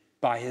provided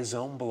by his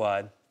own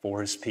blood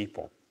for his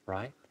people,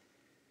 right?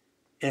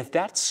 And if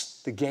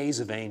that's the gaze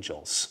of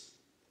angels,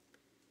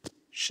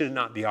 should it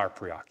not be our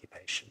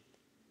preoccupation?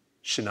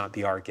 Should not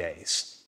be our gaze?